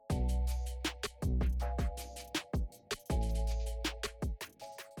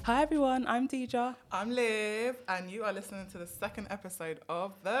Hi everyone, I'm Deja. I'm Liv, and you are listening to the second episode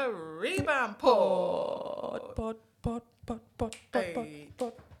of the Rebound Pod. Hey.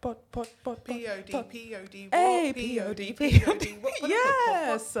 P-O-D, P-O-D, Hey, what? P-O-D, P-O-D, what?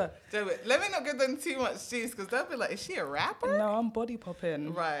 Yes. Do it. Let me not give them too much juice, because they'll be like, is she a rapper? No, I'm body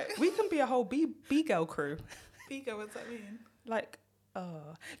popping. Right. We can be a whole B-girl crew. B-girl, what's that mean? Like,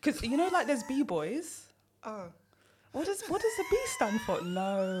 because you know, like there's B-boys. Oh. What does the B stand for?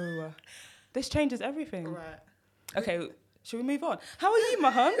 No. This changes everything. Right. Okay, should we move on? How are you,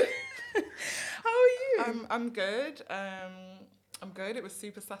 Mahan? How are you? I'm good. I'm good. It was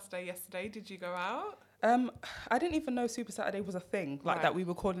Super Saturday yesterday. Did you go out? I didn't even know Super Saturday was a thing, like that we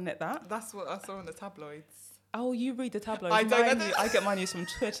were calling it that. That's what I saw in the tabloids. Oh, you read the tabloids. I don't know. I get my news from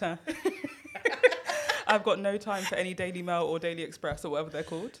Twitter. I've got no time for any Daily Mail or Daily Express or whatever they're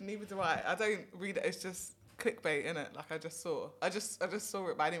called. Neither do I. I don't read it. It's just clickbait, innit? Like I just saw it,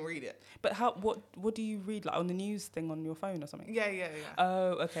 but I didn't read it. But what do you read, like on the news thing on your phone or something? Yeah.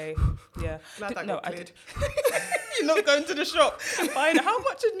 Oh, okay. Yeah. Glad that got cleared. You're not going to the shop. Fine. How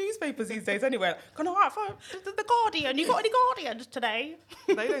much are newspapers these days anyway? Can I write for the Guardian? You got any Guardians today?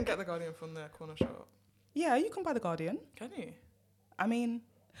 They don't get the Guardian from the corner shop. Yeah, you can buy the Guardian. Can you? I mean,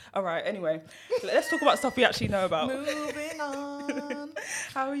 all right. Anyway, let's talk about stuff we actually know about. Moving on.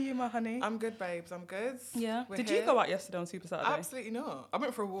 How are you, my honey? I'm good, babes. I'm good. Yeah. We're Did here. you go out yesterday on Super Saturday? Absolutely not. I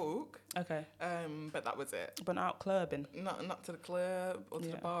went for a walk. Okay. But that was it. But out clubbing. Not to the club or to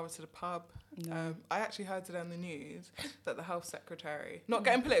the bar or to the pub. No. I actually heard today on the news that the health secretary, not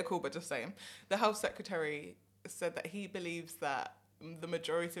getting political, but just saying, the health secretary said that he believes that the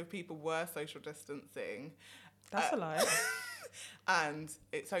majority of people were social distancing. That's a lie. And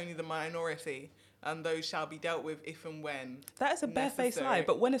it's only the minority, and those shall be dealt with if and when. That is a barefaced lie.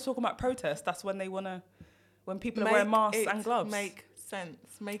 But when it's talking about protests, that's when when people are wearing masks and gloves. Make sense.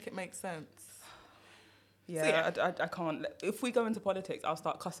 Make it make sense. Yeah, so, I can't. If we go into politics, I'll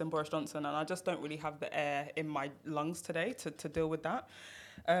start cussing Boris Johnson, and I just don't really have the air in my lungs today to deal with that.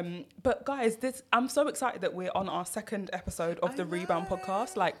 But guys, I'm so excited that we're on our second episode of the Rebound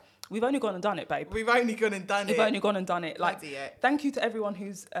podcast. Like, we've only gone and done it, babe. We've only gone and done it. Like, thank you to everyone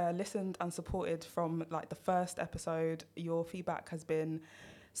who's listened and supported from like the first episode. Your feedback has been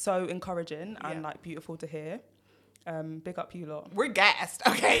so encouraging and like beautiful to hear. Big up you lot. We're gassed.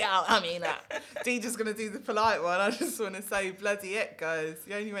 Okay, I mean, Deeja's going to do the polite one. I just want to say, bloody it, guys.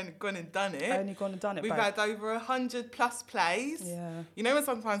 You only went gone and done it. We've had over 100 plus plays. Yeah. You know when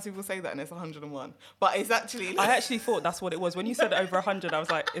sometimes people say that and it's 101? But it's actually... I actually thought that's what it was. When you said over 100, I was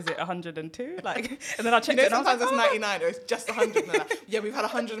like, is it 102? Like, and then I checked it and I was like, sometimes it's 99 or it's just 100. And like, yeah, we've had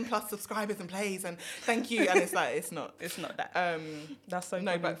 100 and plus subscribers and plays and thank you. And it's like, it's not that. That's so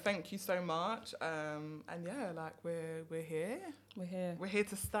No, funny. but thank you so much. And yeah, like we're here. We're here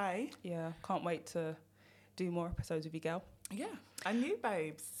to stay. Yeah, can't wait to do more episodes with you, girl. Yeah, and you,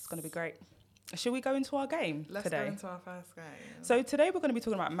 babes. It's going to be great. Should we go into our game today? Let's go into our first game. So today we're going to be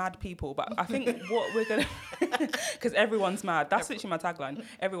talking about mad people, but I think what we're going to... Because everyone's mad. That's literally my tagline.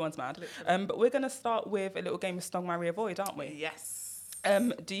 Everyone's mad. But we're going to start with a little game of Snog, Marry, Avoid, aren't we? Yes.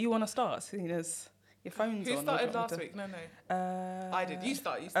 Do you want to start, seeing as your phone's on? Who started last week? No. I did. You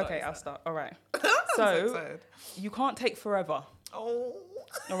start. Okay, I'll start. All right. So, you can't take forever. Oh.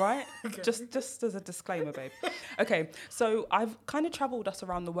 All right? Okay. Just as a disclaimer, babe. Okay, so I've kind of travelled us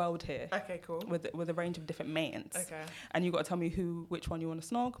around the world here. Okay, cool. With a range of different mains. Okay. And you got to tell me which one you want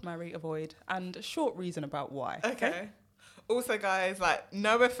to snog, marry, avoid, and a short reason about why. Okay. Also, guys, like,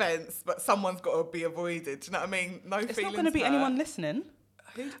 no offence, but someone's got to be avoided. Do you know what I mean? No feelings. It's not going to be anyone listening.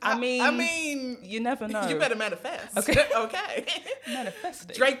 I mean, you never know. You better manifest. Okay. Okay.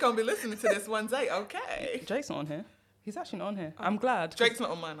 Manifesting. Drake gonna be listening to this one day. Okay. Drake's not on here. He's actually not on here. I'm glad. Drake's not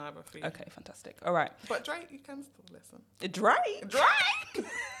on mine either. For you. Okay, fantastic. All right. But Drake, you can still listen. Drake.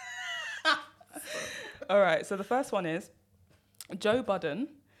 All right. So the first one is Joe Budden,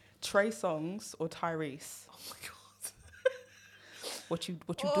 Trey Songz, or Tyrese. Oh my god. What you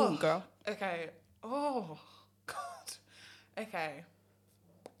doing, girl? Okay. Oh god. Okay.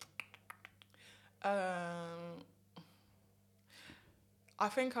 I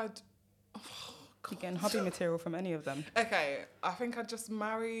think I'd... You getting hubby material from any of them? Okay, I think I'd just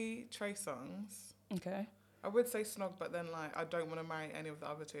marry Trey Songz. Okay. I would say snog, but then like I don't want to marry any of the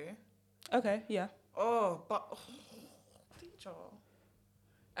other two. Okay, yeah. Teacher.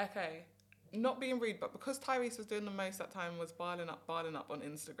 Okay, not being rude, but because Tyrese was doing the most that time was barling up on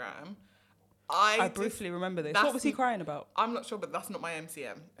Instagram. I briefly remember this. What was he crying about? I'm not sure, but that's not my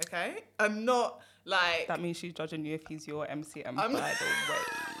MCM. Okay, I'm not like. That means she's judging you if he's your MCM. By the way.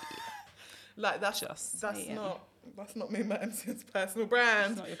 Like that's just that's saying. not That's not me, my MC's personal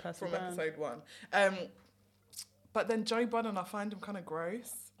brand. It's not your personal from brand. episode 1. But then Joe Budden, I find him kind of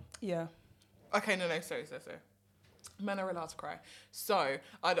gross. Yeah. Okay, no, sorry. Men are allowed to cry. So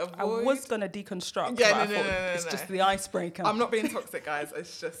I'd avoid... I was going to deconstruct. Yeah, but no, I thought it's just the icebreaker. I'm not being toxic, guys.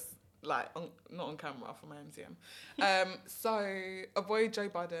 It's just like not on camera for my MCM. So avoid Joe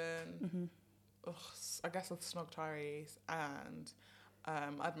Budden. Ugh, I guess with Snog Tyrese, and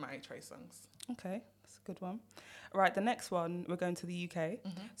I'd marry Trey Songz. Okay, that's a good one. Right, the next one, we're going to the UK.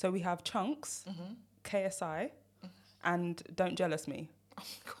 So we have Chunks, KSI, and Don't Jealous Me. Oh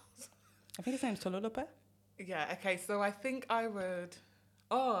my God. I think his name's Tolulope. Yeah, okay, so I think I would...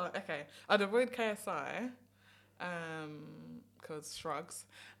 Oh, okay. I'd avoid KSI, because shrugs.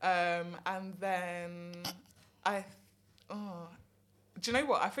 And then do you know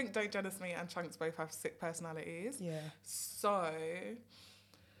what? I think Don't Jealous Me and Chunks both have sick personalities. Yeah. So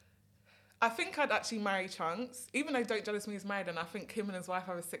I think I'd actually marry Chunks, even though Don't Jealous Me is married, and I think him and his wife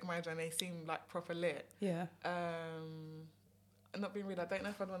have a sick marriage and they seem like proper lit. Yeah. Not being real, I don't know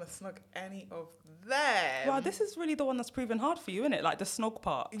if I'd want to snog any of them. Wow, this is really the one that's proven hard for you, isn't it? Like the snog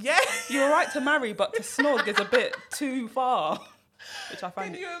part. Yeah. You're right to marry, but to snog is a bit too far, which I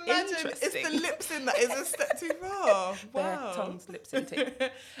find Can you imagine? interesting. It's the lips in that is a step too far. Their Wow. tongues, lips in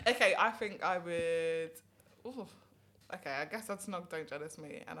tick. Okay, I think I would... Ooh. Okay, I guess I'd snog Don't Jealous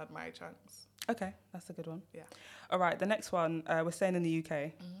Me and I'd marry Chunks. Okay, that's a good one. Yeah. All right, the next one, we're staying in the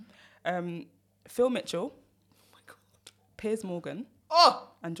UK. Phil Mitchell, Oh my God. Piers Morgan,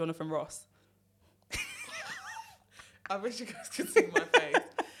 and Jonathan Ross. I wish you guys could see my face.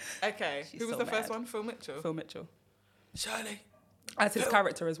 Okay, She's who was so the first mad. one? Phil Mitchell. Phil Mitchell. Shirley. As his Phil.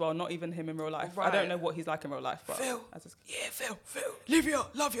 character as well, not even him in real life. I Right. don't know what he's like in real life, but Phil. as his... Yeah, Phil. Livia,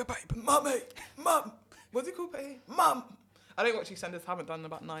 love your baby. Mummy. Mum. What's he called, baby? Mum. I don't watch EastEnders, haven't done in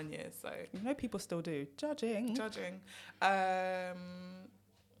about 9 years, so... You know people still do. Judging.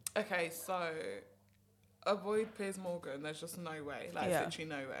 Okay, so... Avoid Piers Morgan. There's just no way. Like, Yeah. literally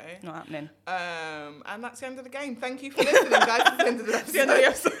no way. Not happening. And that's the end of the game. Thank you for listening, guys. It's the end of the episode. The end of the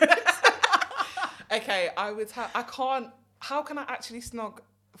episode. Okay, I can't... How can I actually snog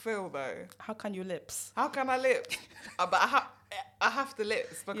Phil, though? How can you lips? How can I lips? But I have to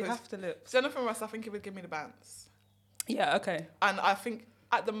lips because... You have to lips. Jonathan Ross, I think he would give me the bounce. Yeah, okay. And I think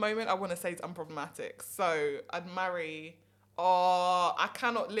at the moment I want to say it's unproblematic. So I'd marry... Oh, I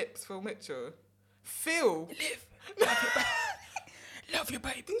cannot lips Phil Mitchell. Phil. Love your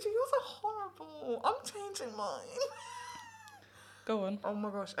baby. DJ, yours are horrible. I'm changing mine. Go on. Oh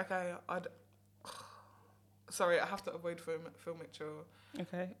my gosh. Okay, Sorry, I have to avoid Phil Mitchell.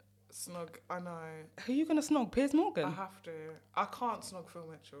 Okay. Snog, I know. Who are you going to snog? Piers Morgan? I have to. I can't snog Phil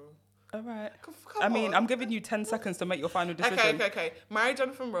Mitchell. All right. Come I mean, on. I'm giving you 10 seconds to make your final decision. Okay. Marry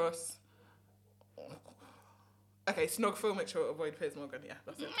Jonathan Ross. Okay, snog Phil Mitchell, avoid Piers Morgan. Yeah,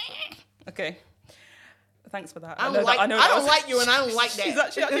 that's it. Okay. Thanks for that. I don't like you and I don't like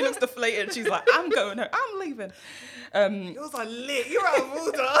that. She actually looks deflated. She's like, I'm going home. I'm leaving. Yours are lit. You're out of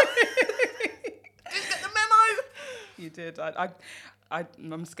order. Didn't get the memo. You did.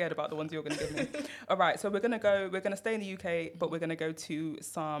 I'm scared about the ones you're going to give me. All right, so we're going to stay in the UK, but we're going to go to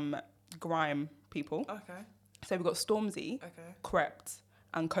some grime people. Okay. So we've got Stormzy, Okay. Crept,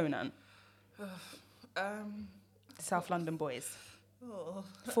 and Conan. South London boys.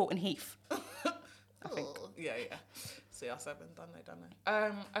 Fulton Heath. I think. Yeah. CR7, done they.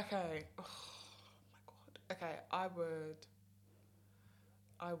 Okay. Oh my God. Okay, I would.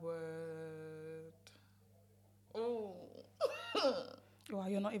 Oh. Wow,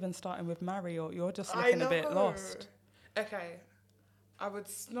 you're not even starting with marry, or you're just looking a bit lost. Okay, I would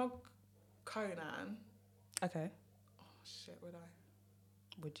snog Conan. Okay. Oh shit, would I?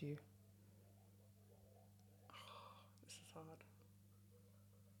 Would you? This is hard.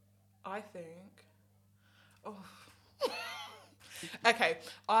 I think. Oh. Okay,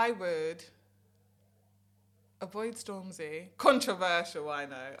 I would avoid Stormzy. Controversial, I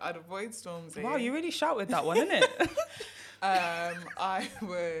know. I'd avoid Stormzy. Wow, you really shouted that one, innit? I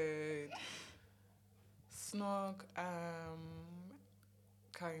would snog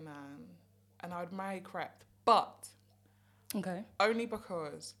Conan, and I would marry Crept, but Okay. only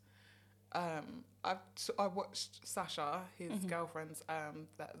because I watched Sasha, his girlfriend's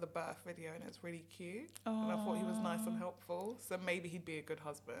the birth video, and it's really cute. And I thought he was nice and helpful, so maybe he'd be a good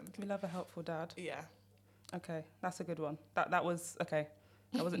husband. We love a helpful dad. Yeah. Okay, that's a good one. That was okay.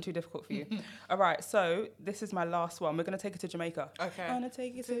 That wasn't too difficult for you. All right, so this is my last one. We're gonna take it to Jamaica. Okay. I'm gonna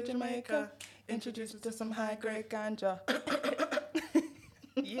take you to Jamaica. Introduce you to some high-grade ganja.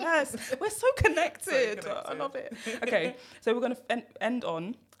 Yes, we're so connected. So connected. I love it. Okay, so we're gonna end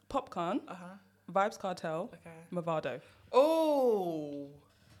on Popcorn, Vibes Cartel. Okay. Movado. Oh,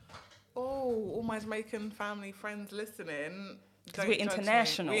 all my Jamaican family friends listening. Because we're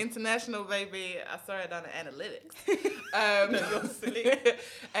international. We're international, baby. I saw it down at analytics. No, you're silly.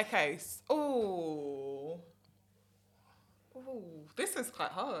 Okay. Oh, this is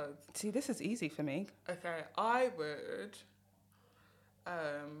quite hard. See, this is easy for me. Okay, I would.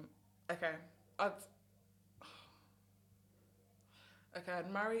 Okay,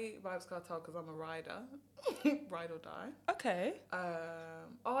 I'd marry Vibes Cartel because I'm a rider, ride or die. Okay.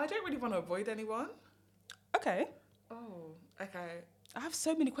 I don't really want to avoid anyone. Okay. Oh, okay. I have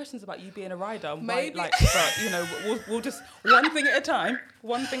so many questions about you being a rider. And Maybe. why, but you know, we'll just one thing at a time.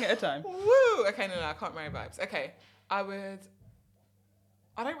 One thing at a time. Woo! Okay, no, I can't marry Vibes. Okay, I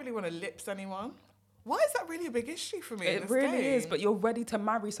don't really want to lips anyone. Why is that really a big issue for me? It really is, but you're ready to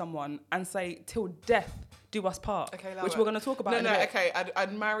marry someone and say, till death do us part. Okay, which we're going to talk about in a bit. Okay,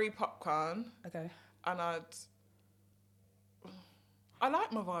 I'd marry Popcorn. Okay. And I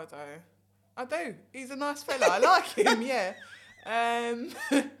like Movado. I do. He's a nice fella. I like him, yeah.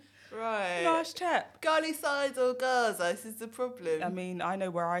 Right. Nice chap. Gully sides or Gaza, this is the problem. I mean, I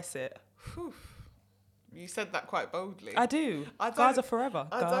know where I sit. Whew. You said that quite boldly. I do. Gaza forever.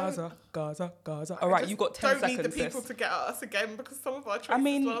 Gaza. All right, you got 10 seconds. Don't need the people to get at us again because some of our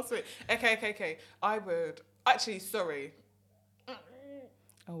choices last week. Okay. I would. Actually, sorry.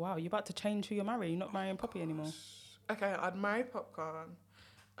 Oh, wow. You're about to change who you're marrying. You're not marrying Poppy anymore. Okay, I'd marry Popcorn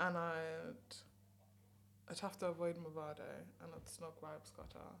and I'd have to avoid Movado and I'd snog Vibes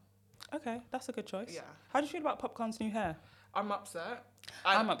Cartel. Okay, that's a good choice. Yeah. How do you feel about Popcorn's new hair? I'm upset.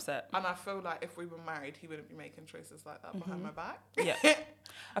 I'm upset. And I feel like if we were married, he wouldn't be making choices like that behind my back. Yeah.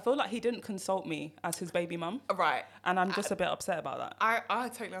 I feel like he didn't consult me as his baby mum. Right. And I'm just a bit upset about that. I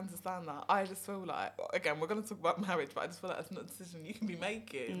totally understand that. I just feel like, again, we're going to talk about marriage, but I just feel like that's not a decision you can be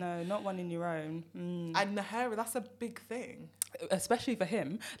making. No, not one in your own. And the hair, that's a big thing. Especially for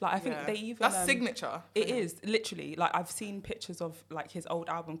him. Like, I think they even... That's signature. It is, literally. Like, I've seen pictures of, like, his old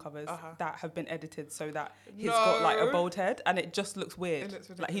album covers that have been edited so that he's got, like, a bald head. And it just looks weird. It looks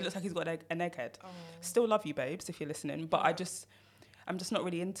ridiculous. Like, he looks like he's got an egghead. Oh. Still love you, babes, if you're listening. But I'm just not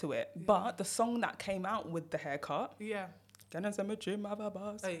really into it. Yeah. But the song that came out with the haircut... Yeah. Yeah,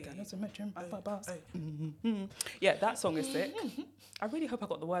 that song is sick. I really hope I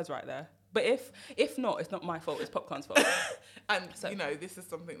got the words right there. But if not, it's not my fault. It's Popcorn's fault. And you know, this is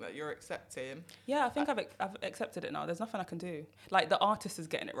something that you're accepting. Yeah, I think I've accepted it now. There's nothing I can do. Like, the artist is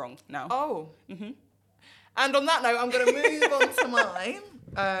getting it wrong now. Oh. Mm-hmm. And on that note, I'm going to move on to mine.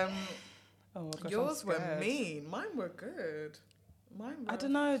 Oh my gosh, yours were mean. Mine were good. I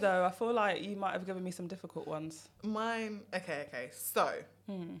don't know though. I feel like you might have given me some difficult ones. Mine. Okay. So,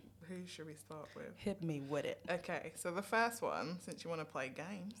 who should we start with? Hit me with it. Okay. So the first one, since you want to play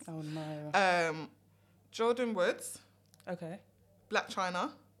games. Oh no. Jordan Woods. Okay. Black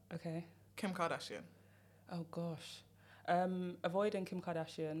China. Okay. Kim Kardashian. Oh gosh. Avoiding Kim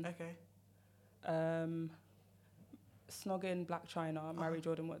Kardashian. Okay. Snogging Black China. Marry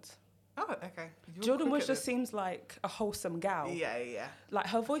Jordan Woods. Oh, okay. Jordan Woods just seems like a wholesome gal. Yeah. Like,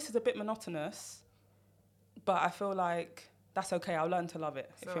 her voice is a bit monotonous, but I feel like that's okay. I'll learn to love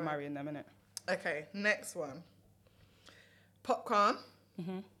it if you're marrying them, innit? Okay, next one. Popcorn.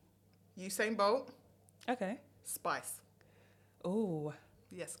 Usain Bolt. Okay. Spice. Oh.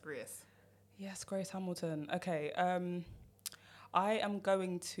 Yes, Grace. Yes, Grace Hamilton. Okay. I am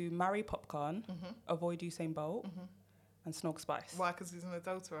going to marry Popcorn, avoid Usain Bolt, and snog Spice. Why? Because he's an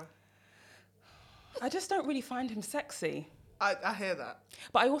adulterer. I just don't really find him sexy. I hear that.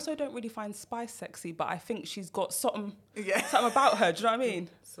 But I also don't really find Spice sexy, but I think she's got something about her, do you know what I mean?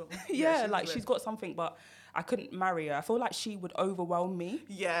 She's got something, but I couldn't marry her. I feel like she would overwhelm me.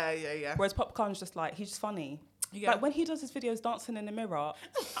 Yeah. Whereas Popcorn's just like, he's just funny. Yeah. Like, when he does his videos dancing in the mirror,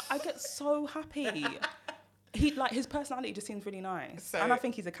 I get so happy. His personality just seems really nice. And I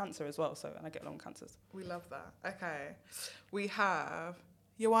think he's a Cancer as well, and I get along with Cancers. We love that. Okay. We have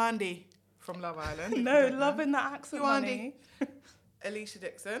Yewande from Love Island. No, loving that accent, honey. Alicia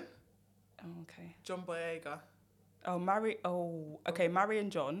Dixon. Oh, okay. John Boyega. Oh, Mary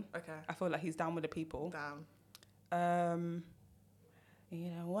and John. Okay. I feel like he's down with the people. Down. You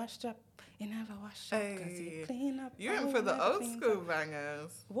know, washed up. You never washed up because you clean up. You went for the old school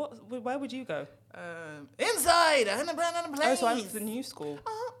bangers. Where would you go? Inside. I'm a brand on a place. Oh, so I went for the new school.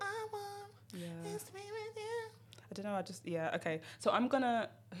 All I want is to be with you. I don't know. Okay. So I'm gonna.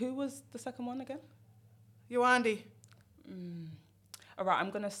 Who was the second one again? Yewande. All right. I'm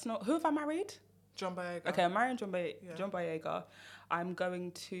gonna snog. Who have I married? John Boyega. Okay, I'm marrying John Yeah. Boyega. I'm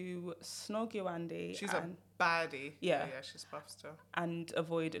going to snog Yewande. She's a baddie. Yeah. Yeah, she's buff still. And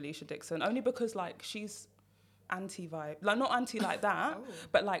avoid Alicia Dixon. Only because, like, she's anti-vibe. Like, not anti like that,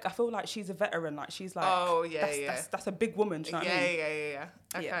 but, like, I feel like she's a veteran. Like, she's like... Oh, yeah, That's a big woman, do you know what I mean? Yeah.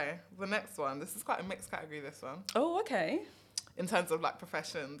 Okay, the next one. This is quite a mixed category, this one. Oh, okay. In terms of, like,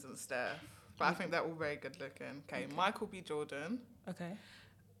 professions and stuff. But I think they're all very good looking. Okay, Michael B. Jordan. Okay.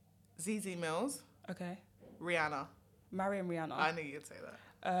 ZZ Mills. Okay. Rihanna. Marrying Rihanna. I knew you'd say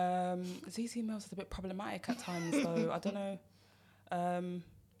that. ZZ Mills is a bit problematic at times, though. I don't know.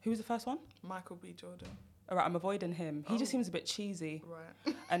 Who was the first one? Michael B. Jordan. All right, I'm avoiding him. He just seems a bit cheesy.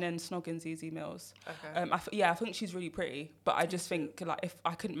 Right. And then snogging ZZ Mills. Okay. I think she's really pretty, but I just think, like, if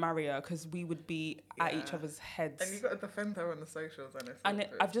I couldn't marry her, because we would be at each other's heads. And you've got to defend her on the socials.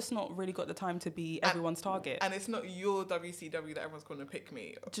 I've just not really got the time to be everyone's target. And it's not your WCW that everyone's going to pick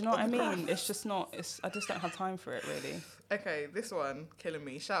me. Do you know what I mean? It's just not, I just don't have time for it, really. Okay, this one, killing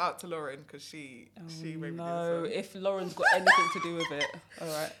me. Shout out to Lauren, because she made me do No, this one. if Lauren's got anything to do with it. All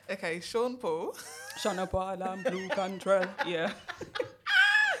right. Okay, Sean Paul. Shana Paul, Blue Control. Yeah.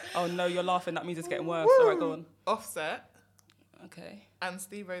 Oh no, you're laughing. That means it's getting worse. Woo! All right, go on. Offset. Okay. And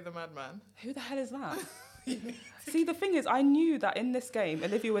Steve-O the Madman. Who the hell is that? See, the thing is, I knew that in this game,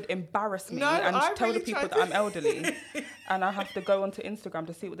 Olivia would embarrass me and tell really the people that I'm elderly, and I have to go onto Instagram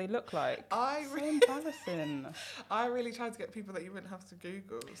to see what they look like. So embarrassing. I really tried to get people that you wouldn't have to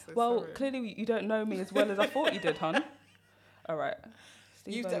Google. So Well, sorry. clearly you don't know me as well as I thought you did, hon. All right.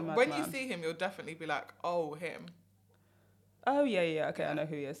 When you see him, you'll definitely be like, oh, him. Oh, yeah. Okay, I know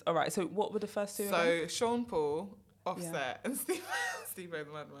who he is. All right, so what were the first two again? So, Sean Paul, Offset, and Steve-O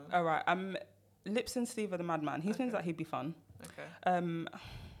the Madman. All right, I'm lips and Steve-O the Madman. He seems like he'd be fun. Okay.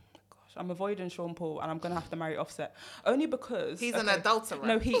 Gosh, I'm avoiding Sean Paul, and I'm going to have to marry Offset. Only because... He's an adulterer.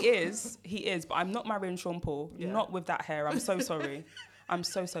 No, he is, but I'm not marrying Sean Paul. Yeah. Not with that hair. I'm so sorry. I'm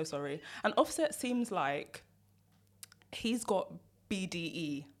so sorry. And Offset seems like he's got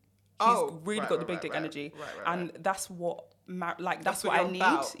BDE. He's really got the big dick energy. Right. And that's what... that's what what I you're need.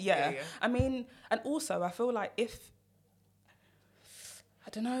 about. Yeah. I mean, and also I feel like I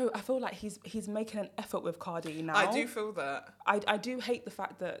don't know, I feel like he's making an effort with Cardi now. I do feel that. I do hate the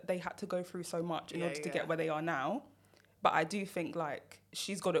fact that they had to go through so much in order to get where they are now. But I do think, like,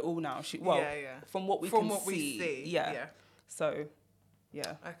 she's got it all now. From what we see. Yeah. So,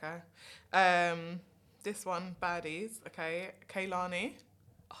 yeah. Okay. This one, baddies. Okay. Kaylani.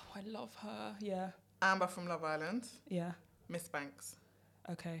 Oh, I love her. Yeah. Amber from Love Island. Yeah. Miss Banks.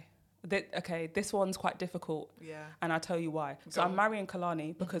 Okay. This one's quite difficult. Yeah. And I'll tell you why. So I'm marrying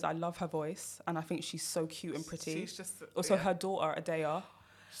Kalani because I love her voice and I think she's so cute and pretty. She's just... Also, her daughter, Adea,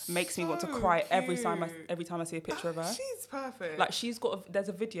 makes me want to cry every time I see a picture of her. She's perfect. Like, there's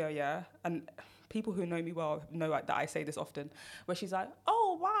a video, yeah, and people who know me well know that I say this often, where she's like,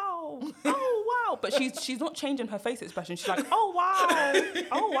 oh, wow. But she's not changing her face expression. She's like, oh,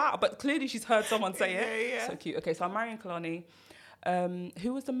 wow. But clearly she's heard someone say it. Yeah. So cute. Okay, so I'm marrying Kalani.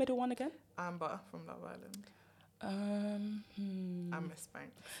 Who was the middle one again? Amber from Love Island. And Miss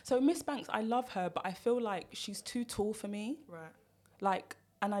Banks. So Miss Banks, I love her, but I feel like she's too tall for me. Right. Like,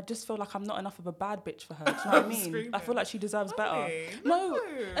 and I just feel like I'm not enough of a bad bitch for her. Do you know what I mean? Screaming. I feel like she deserves better. No.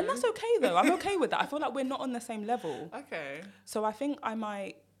 And that's okay though. I'm okay with that. I feel like we're not on the same level. Okay. So I think I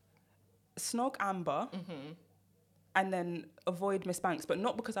might snog Amber and then avoid Miss Banks, but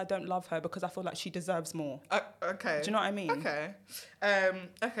not because I don't love her, because I feel like she deserves more. Okay. Do you know what I mean? Okay.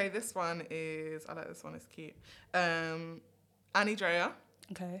 Okay, this one is... I like this one. It's cute. Annie Drea.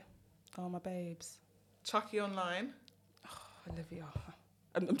 Okay. Oh, my babes. Chucky Online. Oh, Olivia.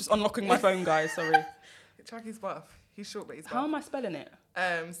 I'm just unlocking my phone, guys. Sorry. Chucky's buff. He's short, but he's buff. How am I spelling it?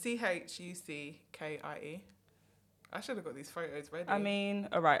 Chuckie. I should have got these photos ready. I mean,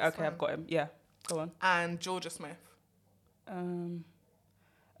 all right. Okay, I've got him. Yeah. Go on. And Georgia Smith.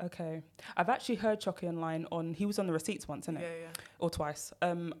 Okay. I've actually heard Chucky online he was on the receipts once, isn't it? Yeah. Or twice.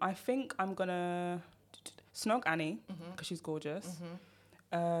 I think I'm gonna snog Annie because she's gorgeous.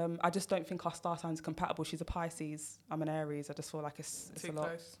 I just don't think our star signs are compatible. She's a Pisces. I'm an Aries. I just feel like it's too a lot.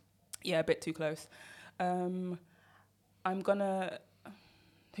 close. Yeah, a bit too close. I'm gonna...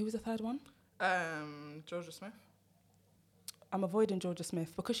 Who was the third one? Georgia Smith. I'm avoiding Georgia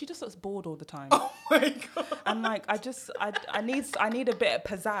Smith because she just looks bored all the time. Oh my God. And like, I need a bit of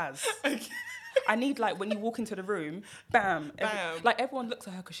pizzazz. Okay. I need, like, when you walk into the room, bam. Bam. Like, everyone looks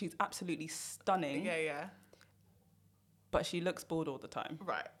at her because she's absolutely stunning. Yeah. But she looks bored all the time.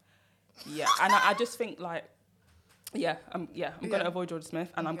 Right. Yeah. And I just think, like, I'm going to avoid Georgia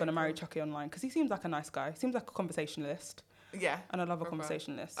Smith and I'm going to marry Chucky online because he seems like a nice guy. He seems like a conversationalist. Yeah. And I love a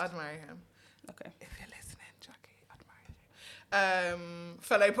conversationalist. I'd marry him. Okay. If you're listening, Jackie, I'd marry you.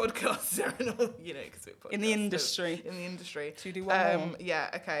 Fellow podcaster, and all, you know, because we're podcasters. In the industry. In the industry. Should we do one more? Yeah,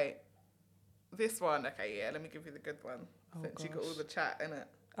 okay. This one, okay, yeah, let me give you the good one. Since you got all the chat in it.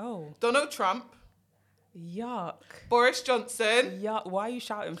 Oh. Donald Trump. Yuck. Boris Johnson. Yuck. Why are you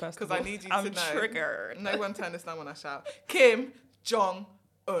shouting first? Because I need you to know. I'm triggered. No one turn this down when I shout. Kim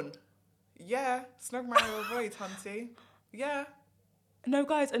Jong-un. Yeah. Snog, marry, or avoid, hunty. Yeah. No,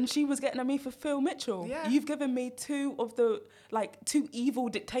 guys, and she was getting at me for Phil Mitchell. Yeah. You've given me two evil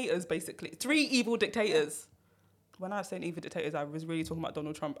dictators, basically. 3 evil dictators. When I was saying evil dictators, I was really talking about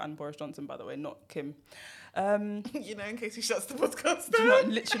Donald Trump and Boris Johnson, by the way, not Kim. You know, in case he shuts the podcast Do down. you know,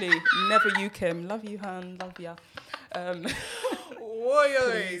 literally, never you, Kim. Love you, Han. Love ya. Please,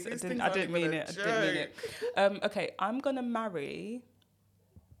 I didn't mean it. Okay, I'm going to marry...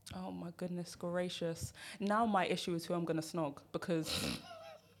 Oh my goodness gracious. Now my issue is who I'm going to snog because...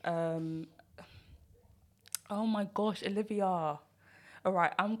 oh my gosh, Olivia. All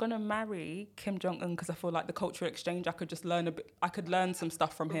right, I'm going to marry Kim Jong-un because I feel like the cultural exchange, I could just learn a bit. I could learn some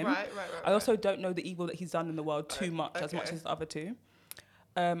stuff from him. Right. I also don't know the evil that he's done in the world too much, as much as the other two.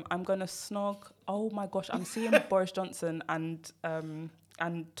 I'm going to snog... Oh my gosh, I'm seeing Boris Johnson and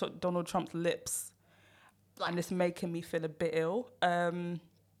Donald Trump's lips. And it's making me feel a bit ill. I'm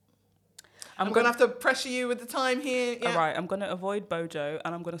going to have to pressure you with the time here. Yeah. All right, I'm going to avoid Bojo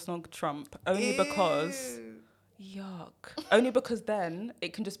and I'm going to snog Trump. Only because... Yuck. Only because then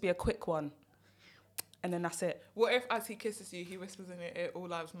it can just be a quick one. And then that's it. What if as he kisses you, he whispers in your ear, all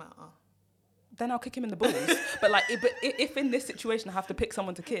lives matter? Then I'll kick him in the balls. But if in this situation I have to pick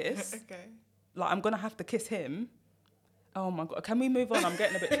someone to kiss... Okay. Like, I'm going to have to kiss him. Oh my God. Can we move on? I'm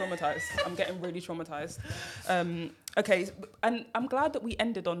getting a bit traumatized. I'm getting really traumatized. Okay. And I'm glad that we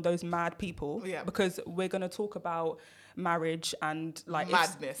ended on those mad people. Yeah. Because we're going to talk about marriage and like...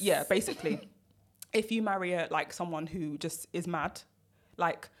 Madness. Yeah, basically. If you marry someone who just is mad,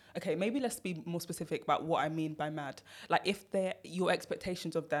 like... Okay, maybe let's be more specific about what I mean by mad. Like, if your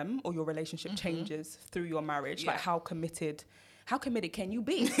expectations of them or your relationship changes through your marriage, like how committed can you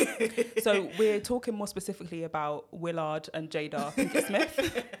be? So we're talking more specifically about Willard and Jada Pinkett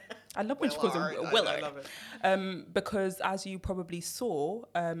Smith. I love when she calls him Willard. I love it. Because as you probably saw,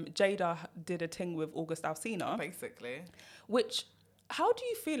 Jada did a ting with August Alsina. Basically. Which... How do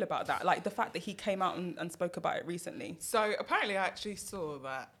you feel about that? Like the fact that he came out and spoke about it recently. So apparently I actually saw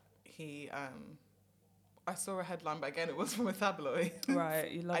that he, I saw a headline, but again, it was from a tabloid.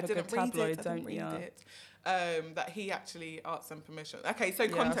 Right, you love a good tabloid, don't you? That he actually asked them permission. Okay, so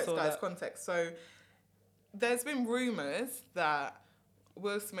context, guys, context. So there's been rumours that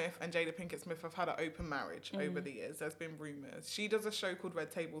Will Smith and Jada Pinkett Smith have had an open marriage over the years. There's been rumours. She does a show called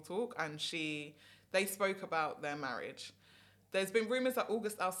Red Table Talk, and they spoke about their marriage. There's been rumours that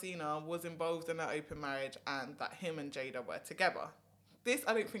August Alsina was involved in that open marriage and that him and Jada were together. This,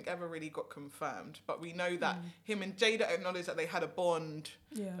 I don't think, ever really got confirmed, but we know that him and Jada acknowledged that they had a bond,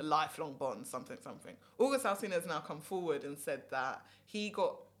 a lifelong bond, something. August Alsina has now come forward and said that he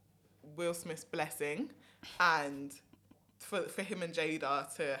got Will Smith's blessing and for him and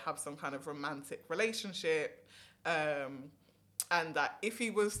Jada to have some kind of romantic relationship, and that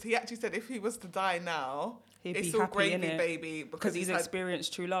he actually said if he was to die now, it's all gravy, baby, because he's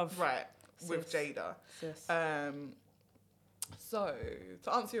experienced true love, right? With Jada. So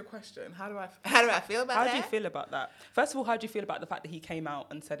to answer your question, how do I feel about that? How do you feel about that? First of all, how do you feel about the fact that he came out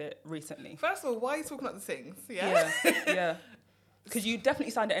and said it recently? First of all, why are you talking about the things? Yeah. Because you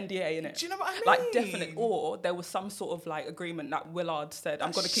definitely signed an NDA in it. Do you know what I mean? Like, definitely. Or there was some sort of, like, agreement that Willard said, I'm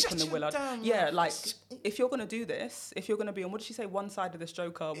going to keep on the Willard. If you're going to do this, if you're going to be on, what did she say, one side of this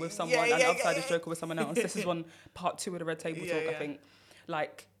joker with someone and the other side of this joker with someone else. This is part 2 of the Red Table Talk, I think.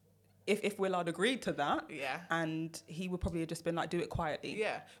 Like, if Willard agreed to that, and he would probably have just been like, do it quietly.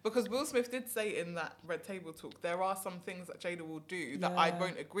 Yeah, because Will Smith did say in that Red Table Talk, there are some things that Jada will do that I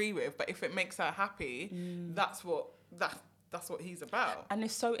won't agree with, but if it makes her happy, that's what he's about. And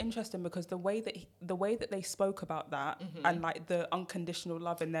it's so interesting because the way that they spoke about that and like the unconditional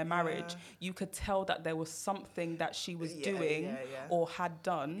love in their marriage, you could tell that there was something that she was doing or had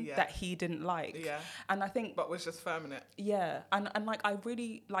done that he didn't like. Yeah. And I think... But was just firm in it. Yeah. And like I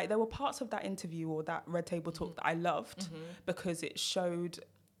really... Like there were parts of that interview or that Red Table Talk that I loved because it showed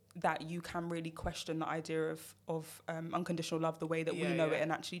that you can really question the idea of unconditional love the way that we know it and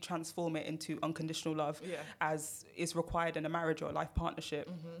actually transform it into unconditional love as is required in a marriage or a life partnership.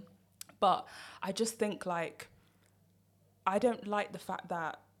 But I just think like, I don't like the fact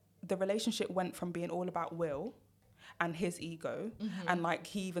that the relationship went from being all about Will and his ego. And like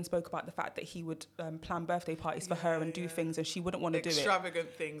he even spoke about the fact that he would plan birthday parties for her and do things, and she wouldn't want to do it. Extravagant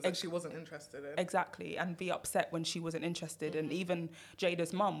things that she wasn't interested in. Exactly, and be upset when she wasn't interested. And even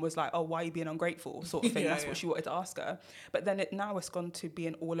Jada's mum was like, oh, why are you being ungrateful, sort of thing. That's what she wanted to ask her. But then now it's gone to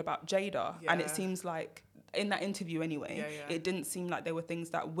being all about Jada. And it seems like in that interview anyway, it didn't seem like there were things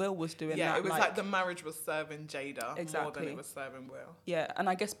that Will was doing. Yeah, it was like the marriage was serving Jada more than it was serving Will. Yeah, and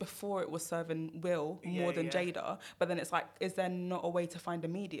I guess before it was serving Will more than Jada, but then it's like, is there not a way to find a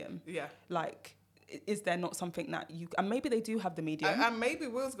medium? Yeah. Like, is there not something that you... And maybe they do have the medium. And maybe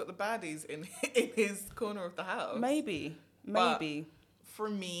Will's got the baddies in his corner of the house. Maybe. But for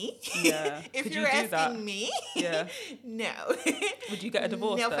me, if you're asking me, no. Would you get a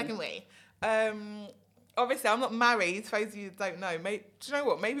divorce No then? fucking way. Obviously, I'm not married. For those of you who don't know, do you know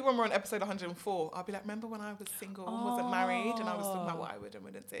what? Maybe when we're on episode 104, I'll be like, remember when I was single and wasn't married, and I was talking about what I would and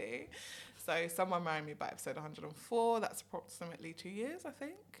wouldn't do. So someone married me by episode 104. That's approximately 2 years, I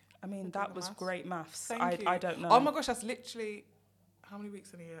think. I mean, that was great maths. Thank you. I don't know. Oh my gosh, that's literally how many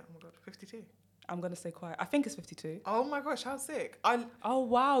weeks in a year? Oh my god, 52. I'm going to stay quiet. I think it's 52. Oh my gosh, how sick. Oh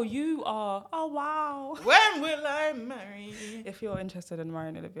wow, you are. Oh wow. When will I marry? If you're interested in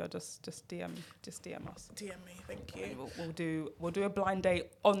marrying Olivia, just DM us. DM me, thank you. We'll do a blind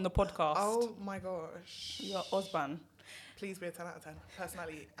date on the podcast. Oh my gosh. You're Osban. Please be a 10 out of 10.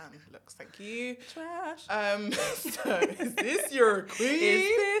 Personality and looks, thank you. Trash. So is this your queen? Is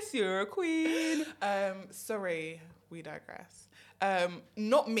this your queen? Sorry, we digress.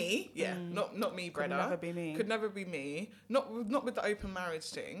 Not me, not me, Brenda. Could never be me. Could never be me. Not with the open marriage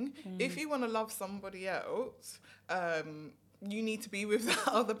thing. If you want to love somebody else, you need to be with that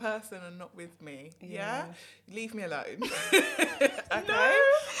other person and not with me. Yeah? Leave me alone. Okay? No,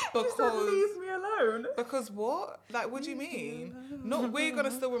 because leave me alone. Because what? Like, what do you mean? Not we're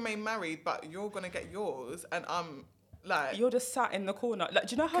gonna still remain married, but you're gonna get yours, and I'm like, you're just sat in the corner. Like,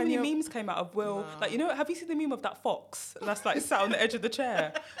 do you know how many memes came out of Will? No. Like, you know, have you seen the meme of that fox that's like sat on the edge of the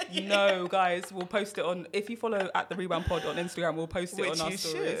chair? No, guys, we'll post it on. If you follow at the Rebound Pod on Instagram, we'll post it on our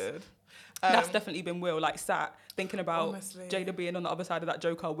stories. Should. That's definitely been Will, like sat thinking about honestly. Jada being on the other side of that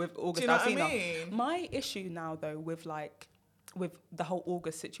Joker with August Alsina. Do you know what I mean? My issue now, though, with the whole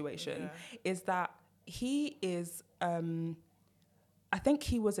August situation is that he is. I think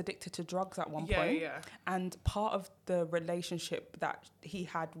he was addicted to drugs at one point. Yeah. And part of the relationship that he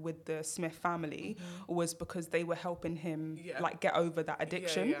had with the Smith family was because they were helping him like get over that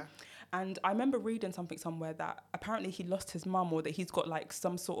addiction. And I remember reading something somewhere that apparently he lost his mum, or that he's got like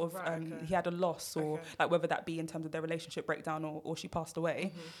some sort of, he had a loss, or like whether that be in terms of their relationship breakdown or she passed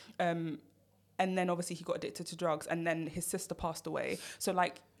away. And then obviously he got addicted to drugs, and then his sister passed away. So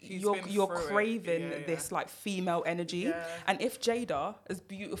like you're craving this like female energy. And if Jada is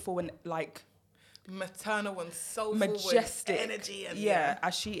beautiful and like maternal and soulful, majestic energy, and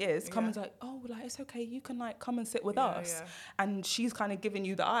as she is, comes like, oh, like it's okay, you can like come and sit with us, and she's kind of giving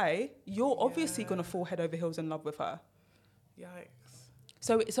you the eye, you're obviously gonna fall head over heels in love with her. Yikes.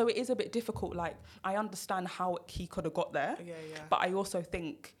 So it is a bit difficult. Like, I understand how he could have got there, but I also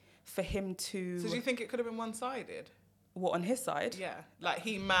think for him to... So do you think it could have been one-sided? What, on his side? Yeah. Like,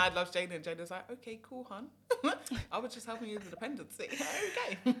 he mad loves Jada, and Jada's like, okay, cool, hun. I was just helping you with the dependency.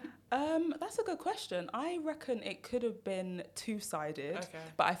 Okay. That's a good question. I reckon it could have been two-sided,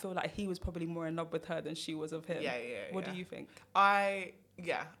 but I feel like he was probably more in love with her than she was of him. What do you think? I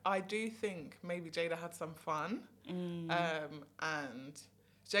do think maybe Jada had some fun. And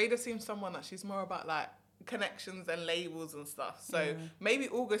Jada seems someone that she's more about, like, connections and labels and stuff. So maybe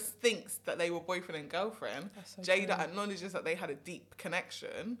August thinks that they were boyfriend and girlfriend. So Jada acknowledges that they had a deep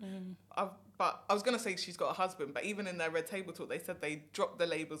connection. But I was going to say she's got a husband, but even in their Red Table Talk, they said they dropped the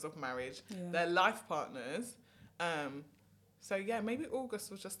labels of marriage. They're life partners. So yeah, maybe August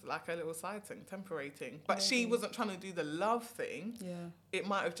was just like a little side thing, temporary thing. But she wasn't trying to do the love thing. It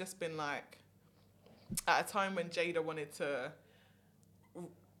might have just been like at a time when Jada wanted to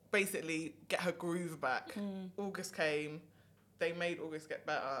basically get her groove back. August came, they made August get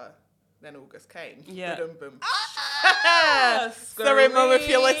better, then August came. Boom, boom. Sorry, Mum, if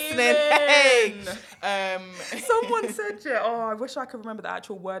you're listening. Hey! Someone said, I wish I could remember the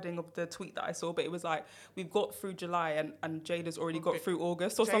actual wording of the tweet that I saw, but it was like, we've got through July and Jada's already got through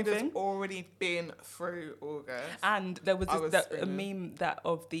August or something. Jada's already been through August. And there was a meme that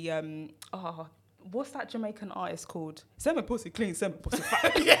of the, what's that Jamaican artist called? Send my pussy clean, send my pussy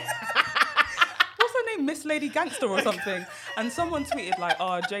fat. What's her name? Miss Lady Gangster or something. And someone tweeted like,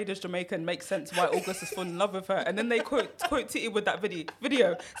 Jada's Jamaican, makes sense why August is falling in love with her. And then they quote tweeted with that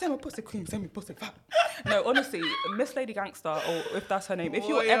video, send my pussy clean, send my pussy fat. No, honestly, Miss Lady Gangster, or if that's her name, if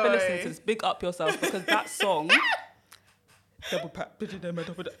you're ever listening to this, big up yourself, because that song Double pat,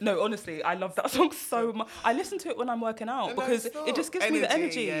 no, honestly, I love that song so much. I listen to it when I'm working out because it just gives me the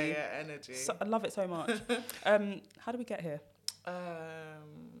energy. Yeah, energy. So, I love it so much. How do we get here?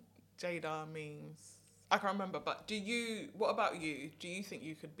 Jada means I can't remember. But what about you? Do you think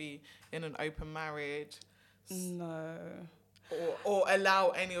you could be in an open marriage? No. Or allow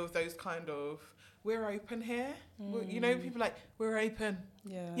any of those kind of we're open here. Well, you know, people like we're open.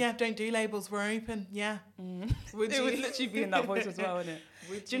 Yeah. Don't do labels. We're open. Yeah. It would literally be in that voice as well, wouldn't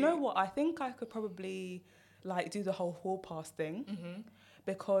it? Do you know what? I think I could probably like do the whole hall pass thing,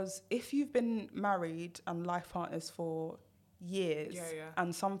 because if you've been married and life partners for years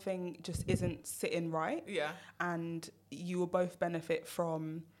and something just isn't sitting right, and you will both benefit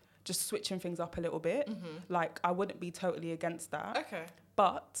from just switching things up a little bit. Like, I wouldn't be totally against that. Okay.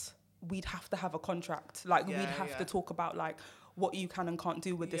 But we'd have to have a contract. Like, we'd have to talk about, like, what you can and can't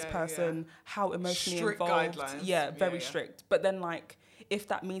do with this person, how emotionally strict involved. Guidelines. Very strict. But then, like, if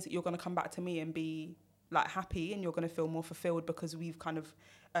that means that you're going to come back to me and be, like, happy and you're going to feel more fulfilled because we've kind of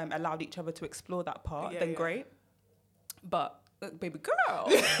allowed each other to explore that part, then great. But, baby girl,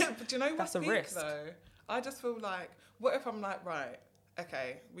 but do you know what's that's a risk. Though? I just feel like, what if I'm like, right,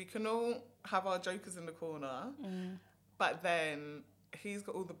 okay, we can all have our jokers in the corner, but then he's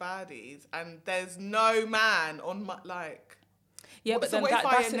got all the baddies and there's no man on my, like... Yeah, but then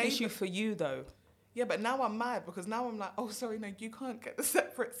that's an issue for you, though. Yeah, but now I'm mad because now I'm like, oh, sorry, no, you can't get the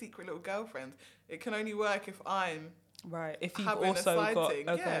separate secret little girlfriend. It can only work if I'm... Right, if you've also got... Thing.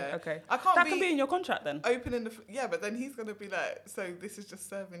 Okay. I can't that can be in your contract then. Opening the... Yeah, but then he's going to be like, so this is just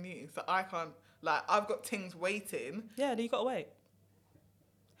serving you. So I can't... Like, I've got things waiting. Yeah, you got to wait.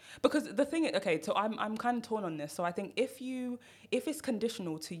 Because the thing is, okay, so I'm kind of torn on this. So I think if it's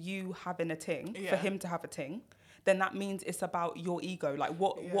conditional to you having a ting, for him to have a ting, then that means it's about your ego. Like,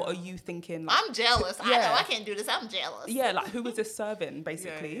 what are you thinking? Like, I'm jealous. I know I can't do this. I'm jealous. Yeah, like, who is this serving,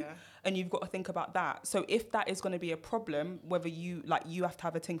 basically? And you've got to think about that. So if that is going to be a problem, whether you have to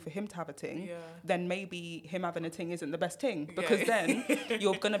have a ting for him to have a ting, then maybe him having a ting isn't the best ting. Because then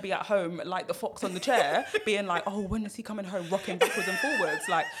you're going to be at home like the fox on the chair, being like, oh, when is he coming home, rocking backwards and forwards?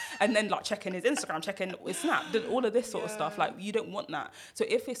 Like, and then like checking his Instagram, checking his Snap, all of this sort of stuff. Like, you don't want that. So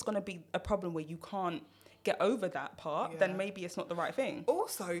if it's going to be a problem where you can't get over that part, then maybe it's not the right thing.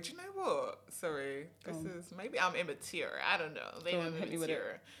 Also, do you know what? Sorry, this is maybe I'm immature. I don't know. Maybe I'm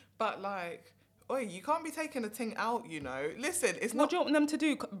immature. But like, you can't be taking a ting out, you know. Listen, it's not. What do you want them to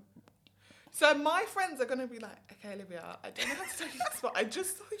do? So my friends are gonna be like, okay, Olivia, I don't know how to tell you this, but I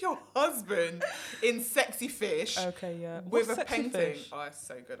just saw your husband in Sexy Fish. Okay, yeah. With a painting. Fish? Oh, it's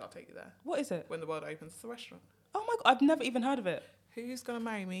so good. I'll take you there. What is it? When the world opens, it's a restaurant. Oh my God, I've never even heard of it. Who's gonna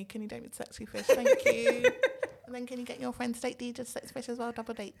marry me? Can you date with Sexy Fish? Thank you. And then can you get your friend to date DJ Sexy Fish as well?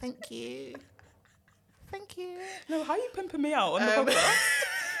 Double date. Thank you. Thank you. No, how are you pimping me out on the podcast?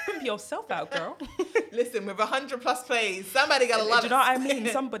 Pimp yourself out, girl. Listen, with 100+ plays, somebody gotta love it. Do you know what I mean?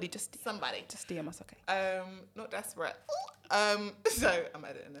 Somebody just DM us, okay? Not desperate. So I'm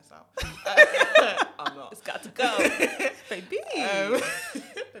editing this out. I'm not. It's got to go, baby.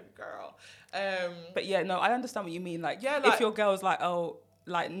 Baby girl. But yeah, no, I understand what you mean. Like, if your girl's like, oh,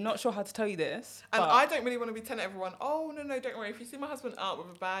 like, not sure how to tell you this. And I don't really want to be telling everyone, oh, no, don't worry. If you see my husband out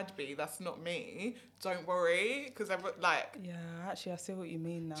with a bad bee, that's not me. Don't worry. Because like... Yeah, actually, I see what you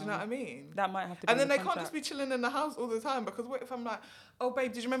mean now. Do you know what I mean? That might have to be And then they can't just be chilling in the house all the time. Because what if I'm like, oh,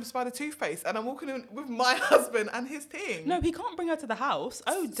 babe, did you remember Spider toothpaste? And I'm walking in with my husband and his team. No, he can't bring her to the house.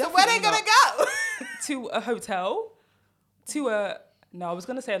 Oh, definitely. So where they going to go? To a hotel. To a... No, I was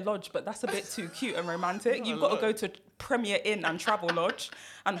going to say a lodge, but that's a bit too cute and romantic. You've got to go to Premier Inn and Travel Lodge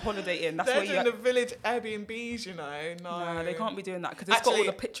and Holiday Inn. That's They're where doing the village Airbnbs, you know. No, they can't be doing that because it's got all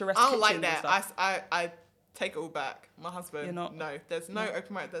the picturesque kitchens. I don't like that. I take it all back. My husband, You're not? No. There's no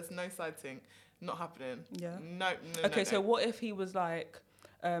open marriage. There's no side thing. Not happening. Yeah. No. Okay, so what if he was like...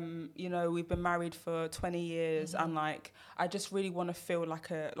 you know, we've been married for 20 years and like I just really want to feel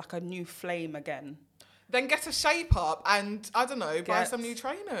like a new flame again. Then get a shape up and I don't know, buy some new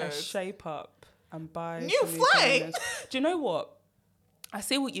trainers. A shape up and buy new some flame. New trainers. Do you know what? I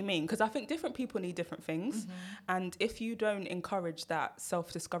see what you mean because I think different people need different things, and if you don't encourage that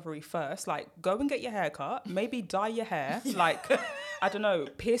self-discovery first, like go and get your hair cut, maybe dye your hair, like I don't know,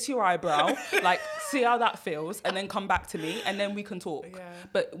 pierce your eyebrow, like see how that feels, and then come back to me, and then we can talk. Yeah.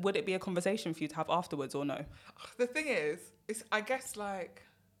 But would it be a conversation for you to have afterwards or no? The thing is, I guess like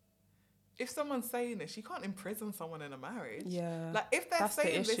if someone's saying this, you can't imprison someone in a marriage. Yeah. Like if they're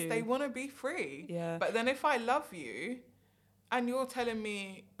saying this, they want to be free. Yeah. But then if I love you, and you're telling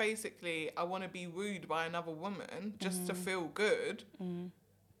me, basically, I want to be wooed by another woman just to feel good,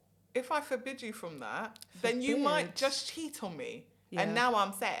 if I forbid you from that, then you might just cheat on me. Yeah. And now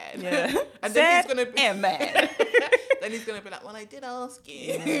I'm sad. Yeah. And sad then he's gonna be and mad. then he's gonna be like, well, I did ask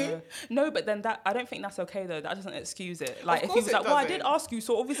you. Yeah. No, but then I don't think that's okay though. That doesn't excuse it. Like, if he was like, well, I did ask you,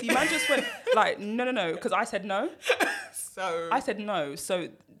 so obviously man just went like, no, because I said no. So I said no. So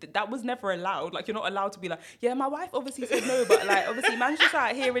that was never allowed. Like, you're not allowed to be like, yeah, my wife obviously said no, but like, obviously man's just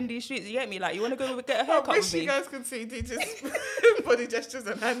out here in these streets. You get me? Like, you want to go get a haircut with me? I wish you guys could see DJ's body gestures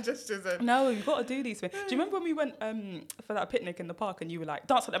and hand gestures. And no, you've got to do these things. Do you remember when we went for that picnic in the park and you were like,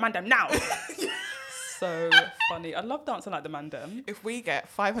 dance like the man dem now? So funny. I love dancing like the man dem. If we get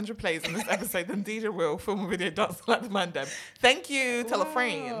 500 plays in this episode, then DJ will film a video dancing like the man dem. Thank you, tell a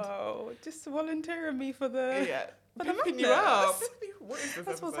friend. Oh, just volunteering me for the... Yeah. For the picking you up. What is this?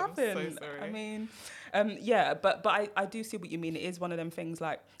 That's what's happened. So I mean, yeah, but I do see what you mean. It is one of them things.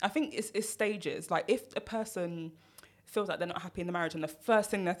 Like, I think it's stages. Like, if a person feels like they're not happy in the marriage and the first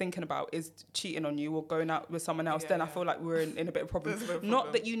thing they're thinking about is cheating on you or going out with someone else, then I feel like we're in a bit of a problem.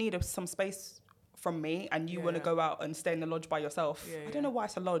 Not that you need some space from me and you want to go out and stay in the lodge by yourself. I don't know why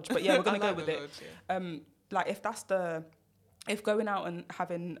it's a lodge, but yeah, we're gonna go with it. Like, if that's if going out and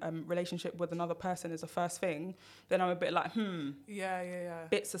having relationship with another person is the first thing, then I'm a bit like,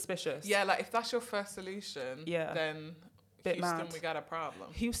 bit suspicious. Yeah, like, if that's your first solution, then bit Houston, mad. we got a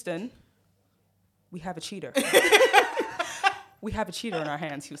problem. Houston, we have a cheater. We have a cheater in our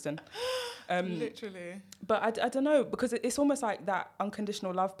hands, Houston. Literally. But I don't know, because it's almost like that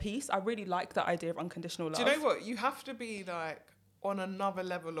unconditional love piece. I really like that idea of unconditional love. Do you know what? You have to be, like, on another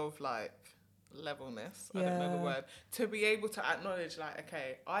level of, like, levelness, I don't know the word, to be able to acknowledge, like,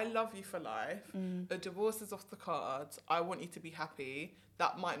 okay, I love you for life, a divorce is off the cards, I want you to be happy,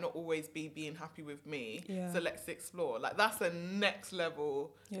 that might not always be being happy with me, so let's explore. Like, that's a next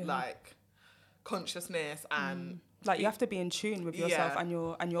level, like, consciousness, and like, you have to be in tune with yourself and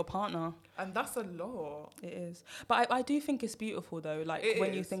your partner, and that's a lot. It is. But I do think it's beautiful though, like,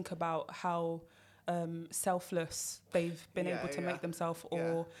 when you think about how selfless they've been able to make themselves,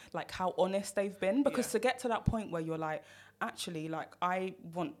 or like how honest they've been, because to get to that point where you're like, actually, like, I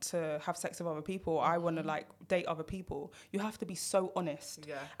want to have sex with other people, I want to like date other people, you have to be so honest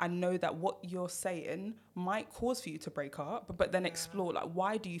and know that what you're saying might cause for you to break up, but then explore, like,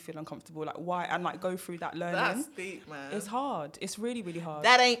 why do you feel uncomfortable, like, why, and like go through that learning. That's deep, man. It's hard. It's really, really hard.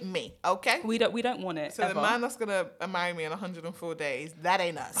 That ain't me, okay? We don't want it. So ever. The man that's gonna marry me in 104 days, that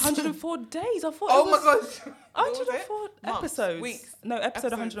ain't us. 104 days? I thought. Oh my gosh. 104 episodes. Weeks. No,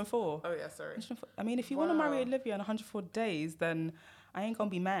 episode 104. Oh yeah, sorry. I mean, if you want to marry Olivia in 104 days, then I ain't gonna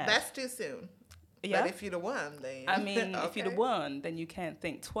be mad. That's too soon. Yeah. But if you're the one, then. I mean, if you're the one, then you can't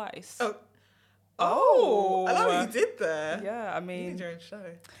think twice. Oh. I know what you did there. Yeah, I mean. You did your own show.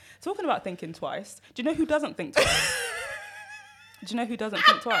 Talking about thinking twice, do you know who doesn't think twice? Do you know who doesn't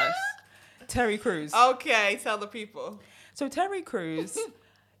think twice? Terry Crews. Okay, tell the people. So Terry Crews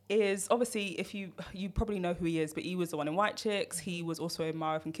is, obviously, if you probably know who he is, but he was the one in White Chicks. He was also in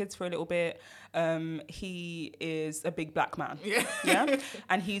My Wife and Kids for a little bit. He is a big black man. Yeah.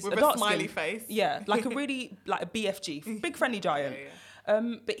 And he's with a dark smiley skin. face. Yeah, like a really, like a BFG, big friendly giant.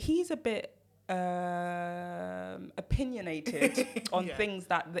 But he's a bit opinionated on things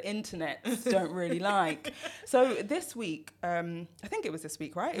that the internet don't really like. So this week, I think it was this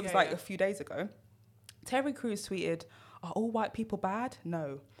week, right? It was a few days ago. Terry Crews tweeted, "Are all white people bad?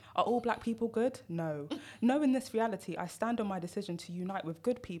 No. Are all black people good? No. Knowing this reality, I stand on my decision to unite with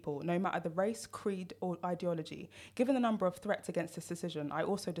good people, no matter the race, creed, or ideology. Given the number of threats against this decision, I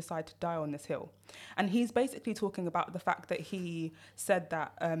also decide to die on this hill." And he's basically talking about the fact that he said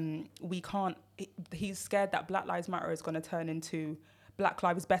that he's scared that Black Lives Matter is going to turn into Black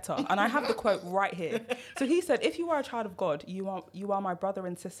Lives Better. And I have the quote right here. So he said, "If you are a child of God, you are my brother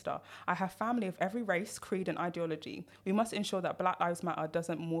and sister. I have family of every race, creed, and ideology. We must ensure that Black Lives Matter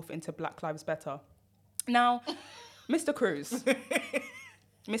doesn't morph into Black Lives Better." Now, Mr. Crews,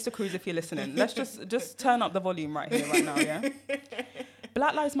 if you're listening, let's just turn up the volume right here, right now, yeah?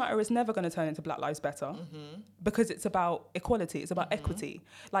 Black Lives Matter is never going to turn into Black Lives Better because it's about equality, it's about equity.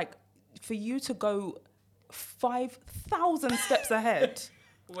 Like, for you to go 5,000 steps ahead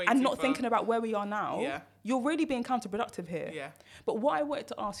and not thinking about where we are now, you're really being counterproductive here. Yeah. But what I wanted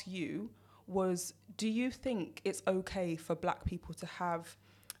to ask you was, do you think it's okay for black people to have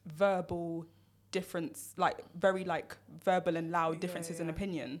verbal difference, like very like verbal and loud differences in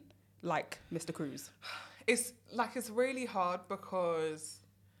opinion, like Mr. Crews? It's really hard because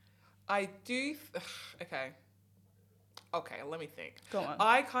I do... Okay, let me think. Go on.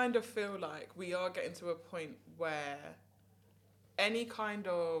 I kind of feel like we are getting to a point where any kind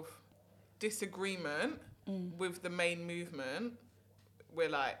of disagreement with the main movement, we're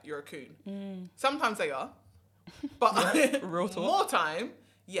like, you're a coon. Sometimes they are, but Real talk. more time,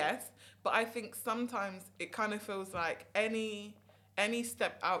 yes. But I think sometimes it kind of feels like any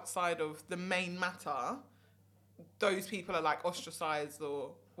step outside of the main matter, those people are like ostracized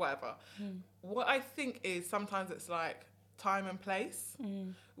or whatever. What I think is sometimes it's like time and place.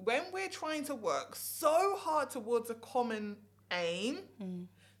 When we're trying to work so hard towards a common aim,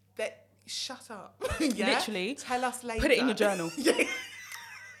 that shut up. Yeah? Literally. Tell us later. Put it in your journal. Yeah.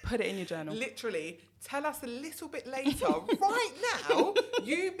 Put it in your journal. Literally, tell us a little bit later. Right now,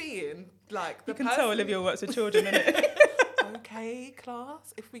 you being like the You can person... tell Olivia works with children, innit? Okay,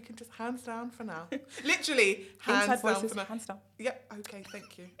 class, if we can just hands down for now. Literally, hands Inside down voices, for now. hands down. Yep, okay,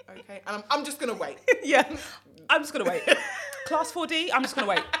 thank you. Okay, and I'm just going to wait. Yeah, I'm just going to wait. Class 4D, I'm just going to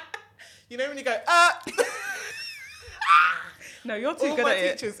wait. You know when you go, No, you're too all good my at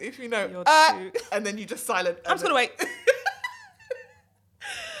it. teachers, if you know, You're too... and then you just silent. I'm just going to wait.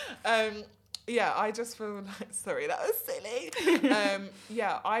 Yeah, I just feel like, sorry, that was silly.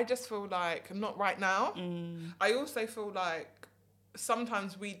 Yeah, I just feel like not right now. I also feel like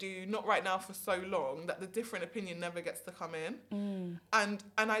sometimes we do not right now for so long that the different opinion never gets to come in. And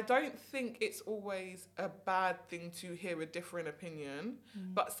I don't think it's always a bad thing to hear a different opinion,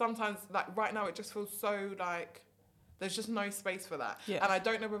 but sometimes like right now it just feels so like there's just no space for that. Yeah. And I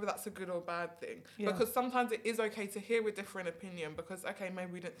don't know whether that's a good or bad thing. Yeah. Because sometimes it is okay to hear a different opinion because, okay,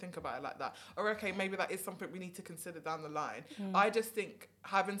 maybe we didn't think about it like that. Or, okay, maybe that is something we need to consider down the line. I just think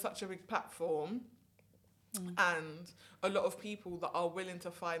having such a big platform and a lot of people that are willing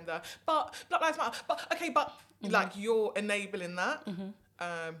to find the, but Black Lives Matter, but, okay, but, like, you're enabling that.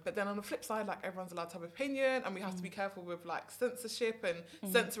 But then on the flip side, like everyone's allowed to have opinion and we have to be careful with like censorship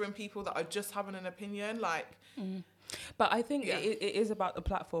and censoring people that are just having an opinion. Like, But I think it is about the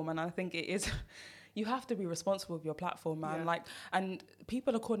platform, and I think it is. You have to be responsible with your platform, man. Yeah. Like, and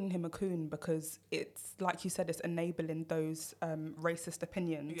people are calling him a coon because it's like you said, it's enabling those racist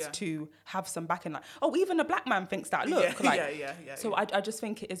opinions to have some backing. Like, oh, even a black man thinks that. Look, So I just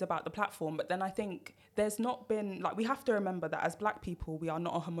think it is about the platform. But then I think there's not been like we have to remember that as black people, we are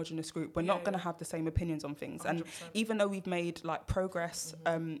not a homogenous group. We're not going to have the same opinions on things. 100%. And even though we've made like progress.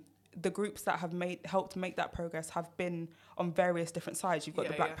 The groups that have helped make that progress have been on various different sides. You've got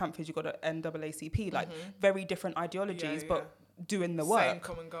the Black Panthers, you've got the NAACP, like very different ideologies, but doing the work. Same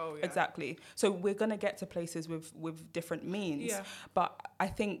common goal, Exactly. So we're going to get to places with different means. Yeah. But I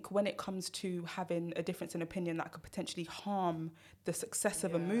think when it comes to having a difference in opinion that could potentially harm the success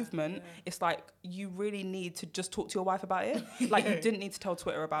of a movement, it's like you really need to just talk to your wife about it. Like you didn't need to tell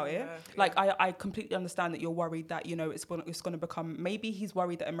Twitter about it. Like I completely understand that you're worried that, you know, it's going to become, maybe he's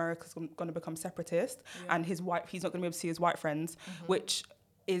worried that America's going to become separatist and he's not going to be able to see his white friends, which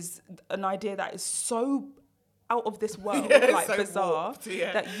is an idea that is so out of this world, like so bizarre,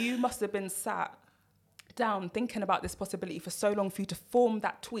 that you must have been sat down thinking about this possibility for so long for you to form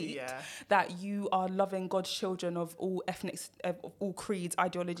that tweet that you are loving God's children of all ethnics, of all creeds,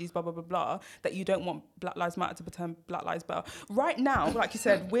 ideologies, blah, blah, blah, blah, that you don't want Black Lives Matter to become Black Lives Better. Right now, like you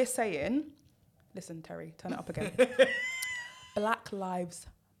said, we're saying, listen, Terry, turn it up again. Black Lives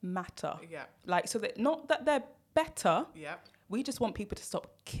Matter. Yeah. Like, so that, not that they're better. Yeah. We just want people to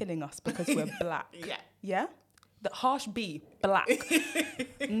stop killing us because we're black. Yeah? The harsh B, black.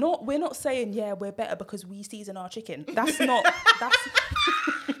 We're not saying, we're better because we season our chicken. That's not,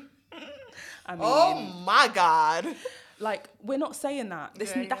 I mean, oh my God. Like, we're not saying that.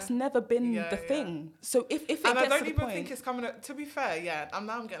 That's never been the thing. So if it gets to the point... And I don't even think it's coming up, to be fair, I'm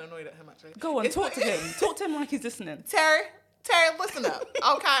getting annoyed at him actually. Go on, talk to him. Talk to him like he's listening. Terry, listen up,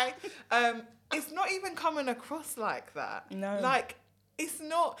 okay? It's not even coming across like that. No. Like, it's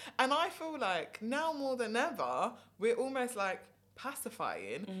not, and I feel like now more than ever, we're almost like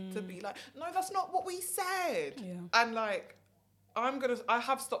pacifying to be like, no, that's not what we said. Yeah. And like, I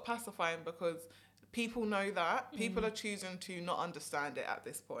have stopped pacifying because people know that. People are choosing to not understand it at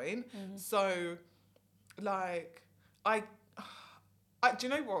this point. So, like, I do you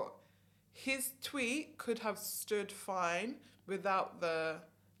know what? His tweet could have stood fine without the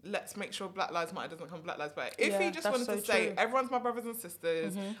let's make sure Black Lives Matter doesn't come Black Lives Matter. If he just wanted to say, everyone's my brothers and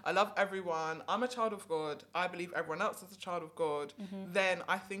sisters, I love everyone, I'm a child of God, I believe everyone else is a child of God, then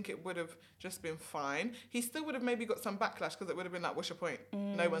I think it would have just been fine. He still would have maybe got some backlash because it would have been like, what's your point?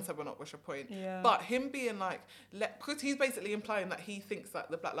 No one said we're not, what's your point? Yeah. But him being like, because he's basically implying that he thinks that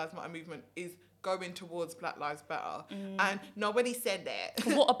the Black Lives Matter movement is going towards Black Lives Better, and nobody said that.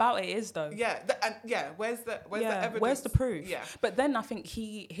 What about it is though? Where's the evidence? Where's the proof? Yeah. But then I think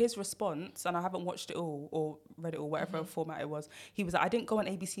his response, and I haven't watched it all or read it all, whatever format it was. He was like, I didn't go on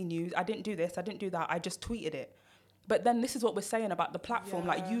ABC News. I didn't do this. I didn't do that. I just tweeted it. But then this is what we're saying about the platform.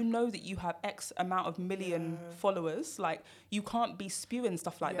 Like, you know that you have X amount of million followers. Like, you can't be spewing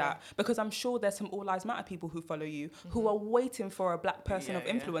stuff like that, because I'm sure there's some All Lives Matter people who follow you who are waiting for a black person of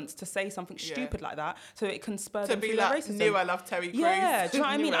influence to say something stupid like that, so it can spur them through their racism. Knew I love Terry Crews. Yeah, do you know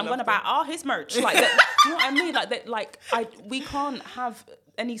what I mean? I'm going to buy all his merch. Like, that, do you know what I mean? Like, that, like, we can't have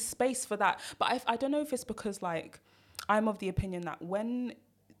any space for that. But I don't know if it's because, like, I'm of the opinion that when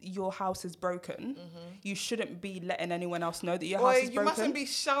your house is broken, you shouldn't be letting anyone else know that your house is broken. You mustn't be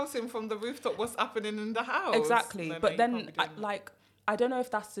shouting from the rooftop what's happening in the house. Exactly. No, but then, I don't know if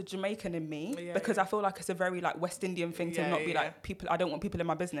that's the Jamaican in me, because I feel like it's a very, like, West Indian thing to not be like, people, I don't want people in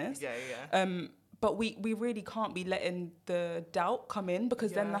my business. But we really can't be letting the doubt come in,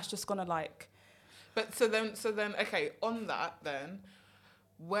 because then that's just gonna, like... But so then, okay, on that then,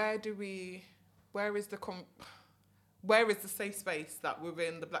 where is the safe space that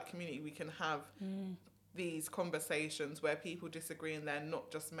within the black community we can have these conversations where people disagree and they're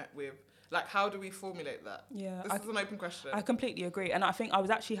not just met with, like, how do we formulate that? Yeah. This is an open question. I completely agree. And I think I was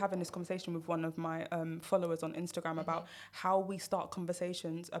actually having this conversation with one of my followers on Instagram about how we start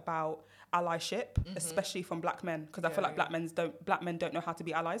conversations about allyship, especially from black men. Because I feel like black men don't know how to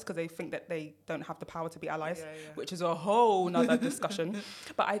be allies, because they think that they don't have the power to be allies, which is a whole nother discussion.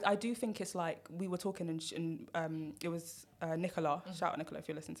 But I do think it's like, we were talking and it was Nicola, shout out Nicola if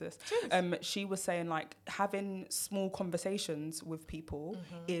you listen to this. She was saying, like, having small conversations with people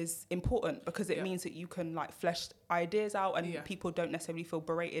is important, because it means that you can, like, flesh ideas out, and people don't necessarily feel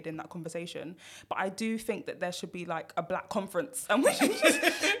berated in that conversation. But I do think that there should be, like, a black conference, and we should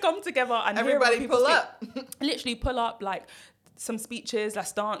just come together and everybody pull up. Literally pull up, like, some speeches,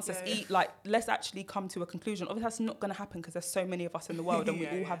 let's dance, let's eat, like, let's actually come to a conclusion. Obviously that's not going to happen because there's so many of us in the world and we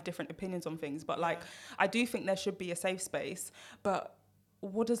all have different opinions on things, but like, I do think there should be a safe space. But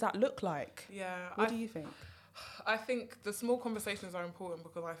what does that look like? What do you think? I think the small conversations are important,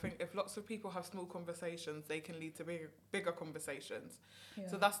 because I think if lots of people have small conversations, they can lead to bigger conversations.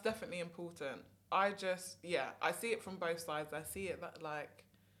 So that's definitely important. I see it from both sides. I see it that, like,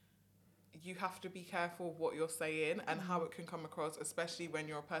 you have to be careful of what you're saying and how it can come across, especially when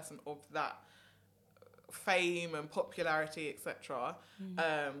you're a person of that fame and popularity, etc.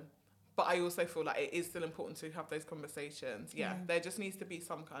 But I also feel like it is still important to have those conversations. There just needs to be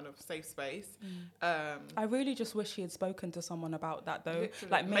some kind of safe space. I really just wish he had spoken to someone about that, though.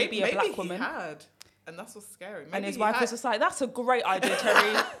 Literally. Like, maybe a black woman. He had. And that's what's scary. Maybe and his wife was just like, that's a great idea,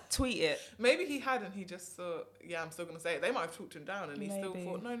 Terry. Tweet it. Maybe he had, and he just thought, I'm still going to say it. They might have talked him down, and he still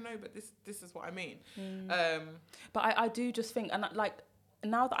thought, no, but this is what I mean. But I do just think, and like,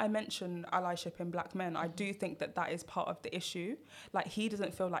 now that I mention allyship in black men, I do think that is part of the issue. Like, he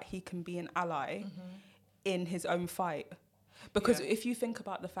doesn't feel like he can be an ally in his own fight. Because if you think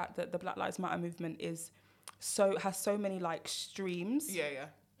about the fact that the Black Lives Matter movement has so many, like, streams.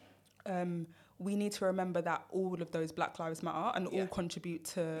 We need to remember that all of those Black Lives Matter and all contribute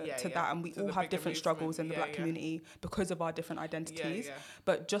to that, and we all have different struggles in the black community because of our different identities.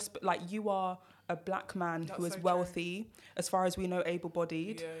 But just like, you are a black man who is wealthy, as far as we know,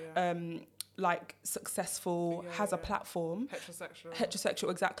 able-bodied, like, successful, has a platform. Heterosexual,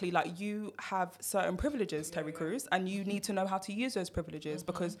 exactly. Like, you have certain privileges, Terry Crews, and you need to know how to use those privileges,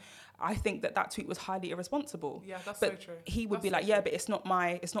 because I think that tweet was highly irresponsible. That's but so true. He would be like, but it's not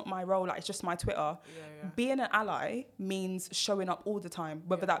my role, like, it's just my Twitter. Being an ally means showing up all the time,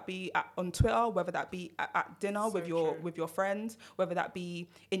 whether that be on Twitter, whether that be at dinner with your friends, whether that be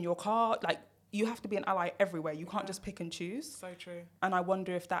in your car, like, you have to be an ally everywhere. You can't just pick and choose. So true. And I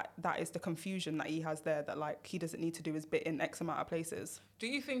wonder if that is the confusion that he has there, that, like, he doesn't need to do his bit in X amount of places. Do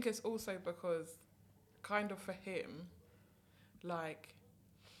you think it's also because, kind of for him, like,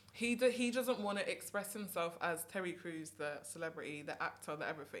 he doesn't want to express himself as Terry Crews, the celebrity, the actor, the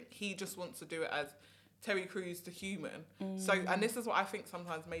everything. He just wants to do it as Terry Crews, the human. So, and this is what I think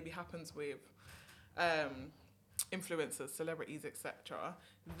sometimes maybe happens with influencers, celebrities, etc.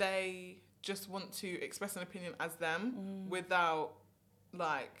 They just want to express an opinion as them without,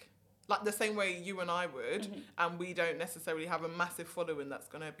 like the same way you and I would, and we don't necessarily have a massive following that's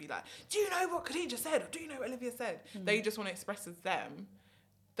going to be like, do you know what Khadija said? Or do you know what Olivia said? They just want to express as them.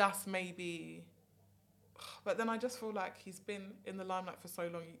 That's maybe... But then I just feel like he's been in the limelight for so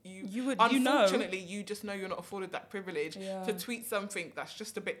long. Unfortunately, you just know you're not afforded that privilege to tweet something that's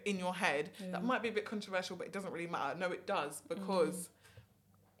just a bit in your head. That might be a bit controversial, but it doesn't really matter. No, it does, because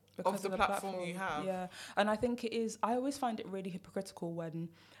of the platform you have. Yeah, and I think it is... I always find it really hypocritical when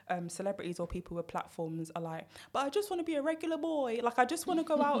celebrities or people with platforms are like, but I just want to be a regular boy. Like, I just want to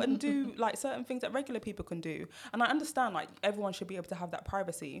go out and do, like, certain things that regular people can do. And I understand, like, everyone should be able to have that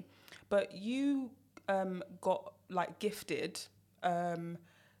privacy. But you... got like gifted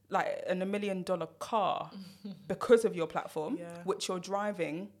like $1 million car because of your platform, which you're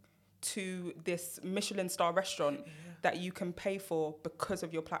driving to this Michelin star restaurant that you can pay for because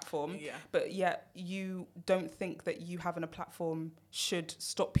of your platform, but yet you don't think that you having a platform should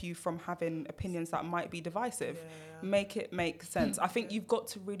stop you from having opinions that might be divisive. Make it make sense. I think you've got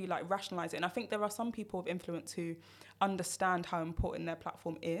to really like rationalize it, and I think there are some people of influence who understand how important their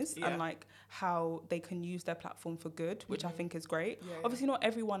platform is and like how they can use their platform for good, which I think is great. Obviously not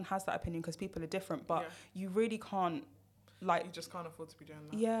everyone has that opinion because people are different, but you really can't, like, you just can't afford to be doing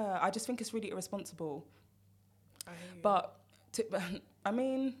that. Yeah, I just think it's really irresponsible. I hear you. But I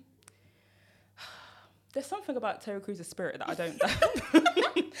mean, there's something about Terry Crews' spirit that I don't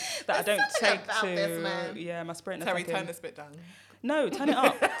that I don't take to this, my spirit. Terry, turn this bit down. No, turn it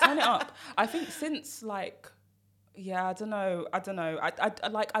up. Turn it up. I think since like, I don't know.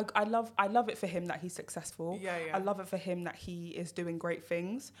 I love it for him that he's successful. I love it for him that he is doing great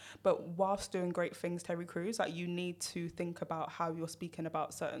things. But whilst doing great things, Terry Crews, like, you need to think about how you're speaking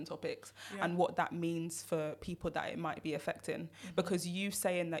about certain topics and what that means for people that it might be affecting. Because you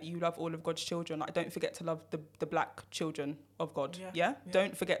saying that you love all of God's children, like, don't forget to love the black children of God.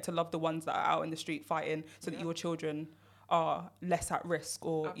 Don't forget to love the ones that are out in the street fighting so that your children are less at risk,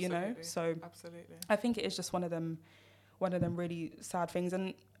 or you know. So I think it is just one of them really sad things,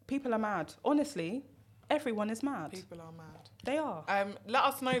 and people are mad. Honestly, everyone is mad. People are mad. They are. Let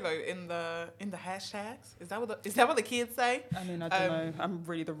us know though in the hashtags. Is that what the kids say? I mean, I don't know. I'm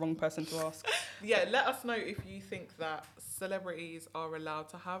really the wrong person to ask. Let us know if you think that celebrities are allowed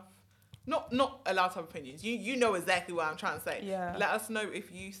to have not allowed to have opinions. You know exactly what I'm trying to say. Let us know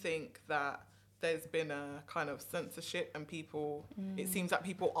if you think that there's been a kind of censorship and people, it seems that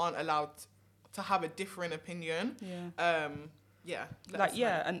people aren't allowed to have a different opinion. And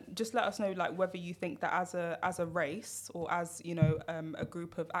just let us know, like, whether you think that as a race or as, you know, a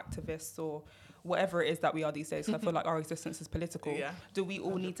group of activists or whatever it is that we are these days. I feel like our existence is political. Do we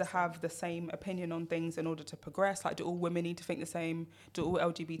all 100%. Need to have the same opinion on things in order to progress? Like, do all women need to think the same? Do all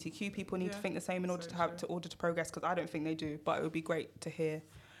LGBTQ people need to think the same in order to progress? Because I don't think they do, but it would be great to hear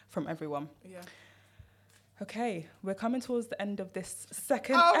from everyone. Okay, we're coming towards the end of this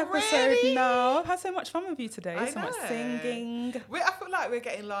second episode now. I've had so much fun with you today. So much singing. I feel like we're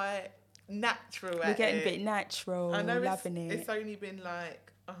getting like natural. We're getting a bit natural. I know loving it. It's only been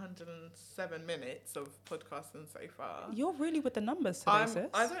like 107 minutes of podcasting so far. You're really with the numbers today, sis.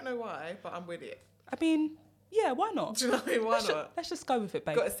 I don't know why, but I'm with it. I mean, yeah, why not? Do you know what I mean? Why not? Let's just go with it,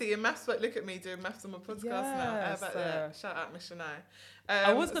 babe. Got to see your maths, but look at me doing maths on my podcast now. How about that? Shout out Miss Shania.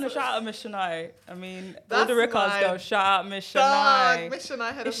 I was going to shout out Miss Shania. I mean, all the records go, shout out Miss Shania. Miss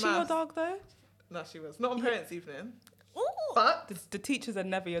Shania, head of maths. Is she your dog, though? No, she was. Not on Parents' Evening. Ooh. But the teachers are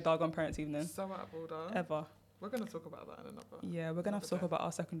never your dog on Parents' Evening. So out of order. Ever. We're going to talk about that in another. Yeah, we're going to have to talk about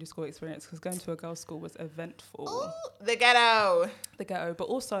our secondary school experience, because going to a girls' school was eventful. Ooh, the ghetto, but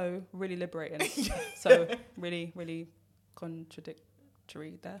also really liberating. So really, really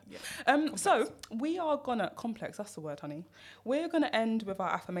contradictory there. So we are gonna complex. That's the word, honey. We're gonna end with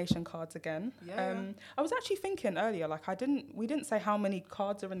our affirmation cards again. I was actually thinking earlier, like, we didn't say how many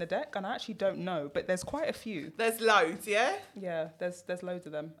cards are in the deck, and I actually don't know, but there's quite a few. There's loads, yeah. Yeah, there's loads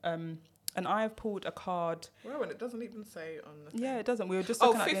of them. And I have pulled a card. Well, and it doesn't even say on the thing. Yeah, it doesn't. We were just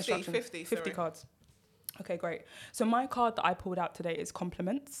looking at the 50 instructions. 50 cards. Okay, great. So my card that I pulled out today is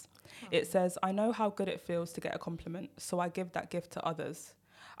compliments. It says, I know how good it feels to get a compliment, so I give that gift to others.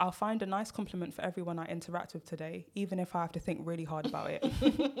 I'll find a nice compliment for everyone I interact with today, even if I have to think really hard about it.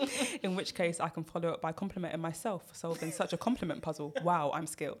 In which case, I can follow up by complimenting myself for solving such a compliment puzzle. Wow, I'm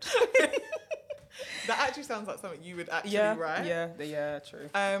skilled. That actually sounds like something you would actually write. Yeah, true.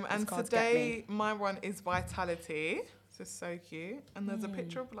 And today, my one is vitality. So cute. And there's a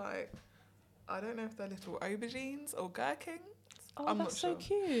picture of, like, I don't know if they're little aubergines or gherkins. Oh, I'm that's not so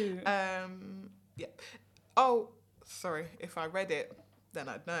cute. Yeah. Oh, sorry. If I read it, then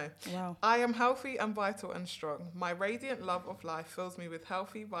I'd know. Wow. I am healthy and vital and strong. My radiant love of life fills me with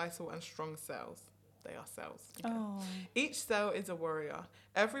healthy, vital and strong cells. They are cells. Okay. Oh. Each cell is a warrior.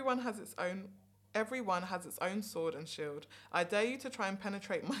 Everyone has its own sword and shield. I dare you to try and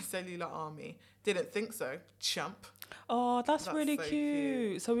penetrate my cellular army. Didn't think so, chump. Oh, that's really so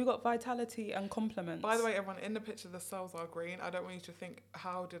cute. So we got vitality and compliments. By the way, everyone, in the picture, the cells are green. I don't want you to think,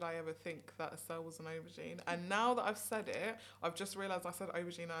 how did I ever think that a cell was an aubergine? And now that I've said it, I've just realised I said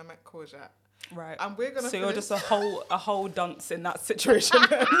aubergine and I meant courgette. Right. And we're going to you're just a whole dunce in that situation.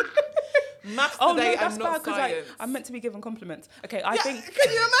 Maths today that's and not bad, science. I'm meant to be given compliments. Okay, I think...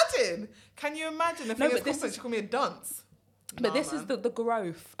 Can you imagine? Can you imagine if you get compliments, you call me a dunce? But this is the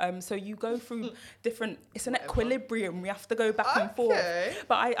growth. So you go through different, it's an equilibrium. We have to go back and forth.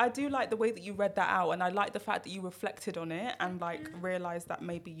 But I do like the way that you read that out. And I like the fact that you reflected on it and like realised that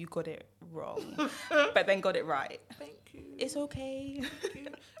maybe you got it wrong, but then got it right. Thank you. It's okay. Thank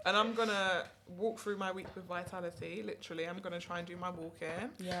you. And I'm going to walk through my week with vitality. Literally, I'm going to try and do my walking.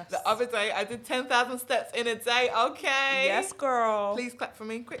 Yes. The other day, I did 10,000 steps in a day. Okay. Yes, girl. Please clap for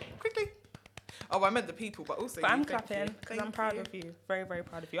me quickly. Oh, I meant the people, but also I'm clapping because I'm proud of you. Very, very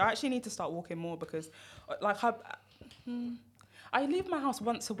proud of you. I actually need to start walking more because, like, I leave my house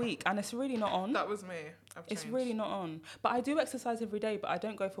once a week and it's really not on. That was me. It's really not on. But I do exercise every day, but I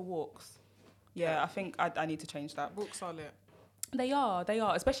don't go for walks. Yeah. I think I need to change that. Walks are lit. They are.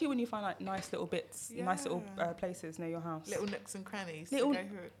 Especially when you find like nice little bits, nice little places near your house. Little nooks and crannies.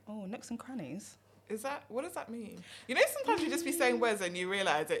 Nooks and crannies. What does that mean? You know, sometimes you just be saying words and you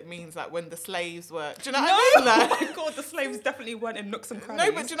realise it means like when the slaves were. Do you know what I mean? Like, oh my God, the slaves definitely weren't in nooks and crannies.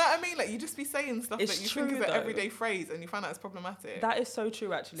 No, but do you know what I mean? Like, you just be saying stuff it's that you true, think is an though. everyday phrase and you find out it's problematic. That is so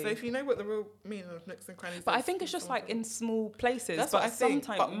true, actually. So if you know what the real meaning of nooks and crannies is. But I think it's just like in small places. That's but what I think.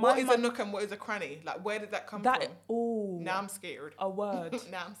 But what is a nook and what is a cranny? Like, where did that come from? Oh. Now I'm scared. A word.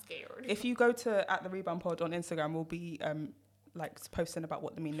 Now I'm scared. If you go to @TheReboundPod on Instagram, we'll be like posting about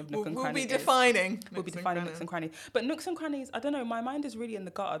what the meaning of nook and cranny is. We'll be defining nooks and crannies. But nooks and crannies, I don't know, my mind is really in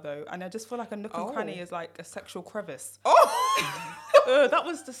the gutter though, and I just feel like a nook and cranny is like a sexual crevice. Oh! That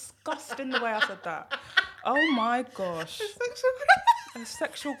was disgusting the way I said that. Oh my gosh. A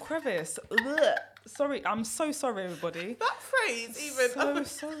sexual crevice. Ugh. Sorry, I'm so sorry, everybody. That phrase even. So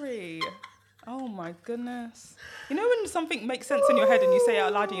sorry. Oh my goodness. You know when something makes sense in your head and you say it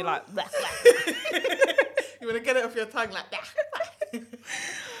out loud and you're like, blah, blah. You want to get it off your tongue like that.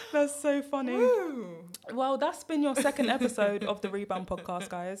 That's so funny. Woo. Well, that's been your second episode of the Rebound podcast,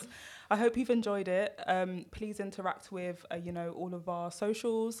 guys. I hope you've enjoyed it. Please interact with, all of our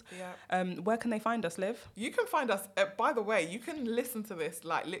socials. Yeah. Where can they find us, Liv? You can find us, by the way, you can listen to this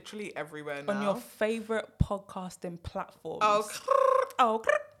like literally everywhere now. On your favourite podcasting platforms. Oh,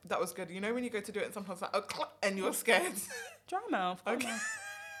 that was good. You know when you go to do it and sometimes like, and you're scared. Dry mouth. Okay.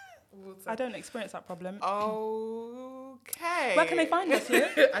 I don't experience that problem. Okay. Where can they find us,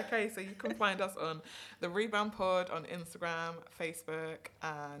 Liv? Okay, so you can find us on The Rebound Pod on Instagram, Facebook,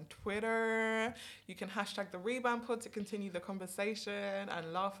 and Twitter. You can hashtag The Rebound Pod to continue the conversation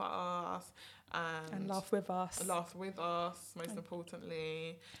and laugh at us. And laugh with us. Laugh with us, most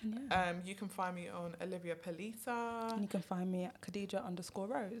importantly. Yeah. You can find me on Olivia Polita. And you can find me at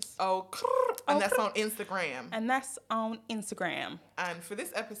Khadija_Rose. And that's on Instagram. And for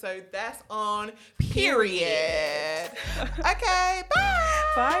this episode, that's on period. Okay, bye.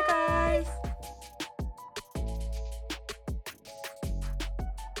 Bye, guys.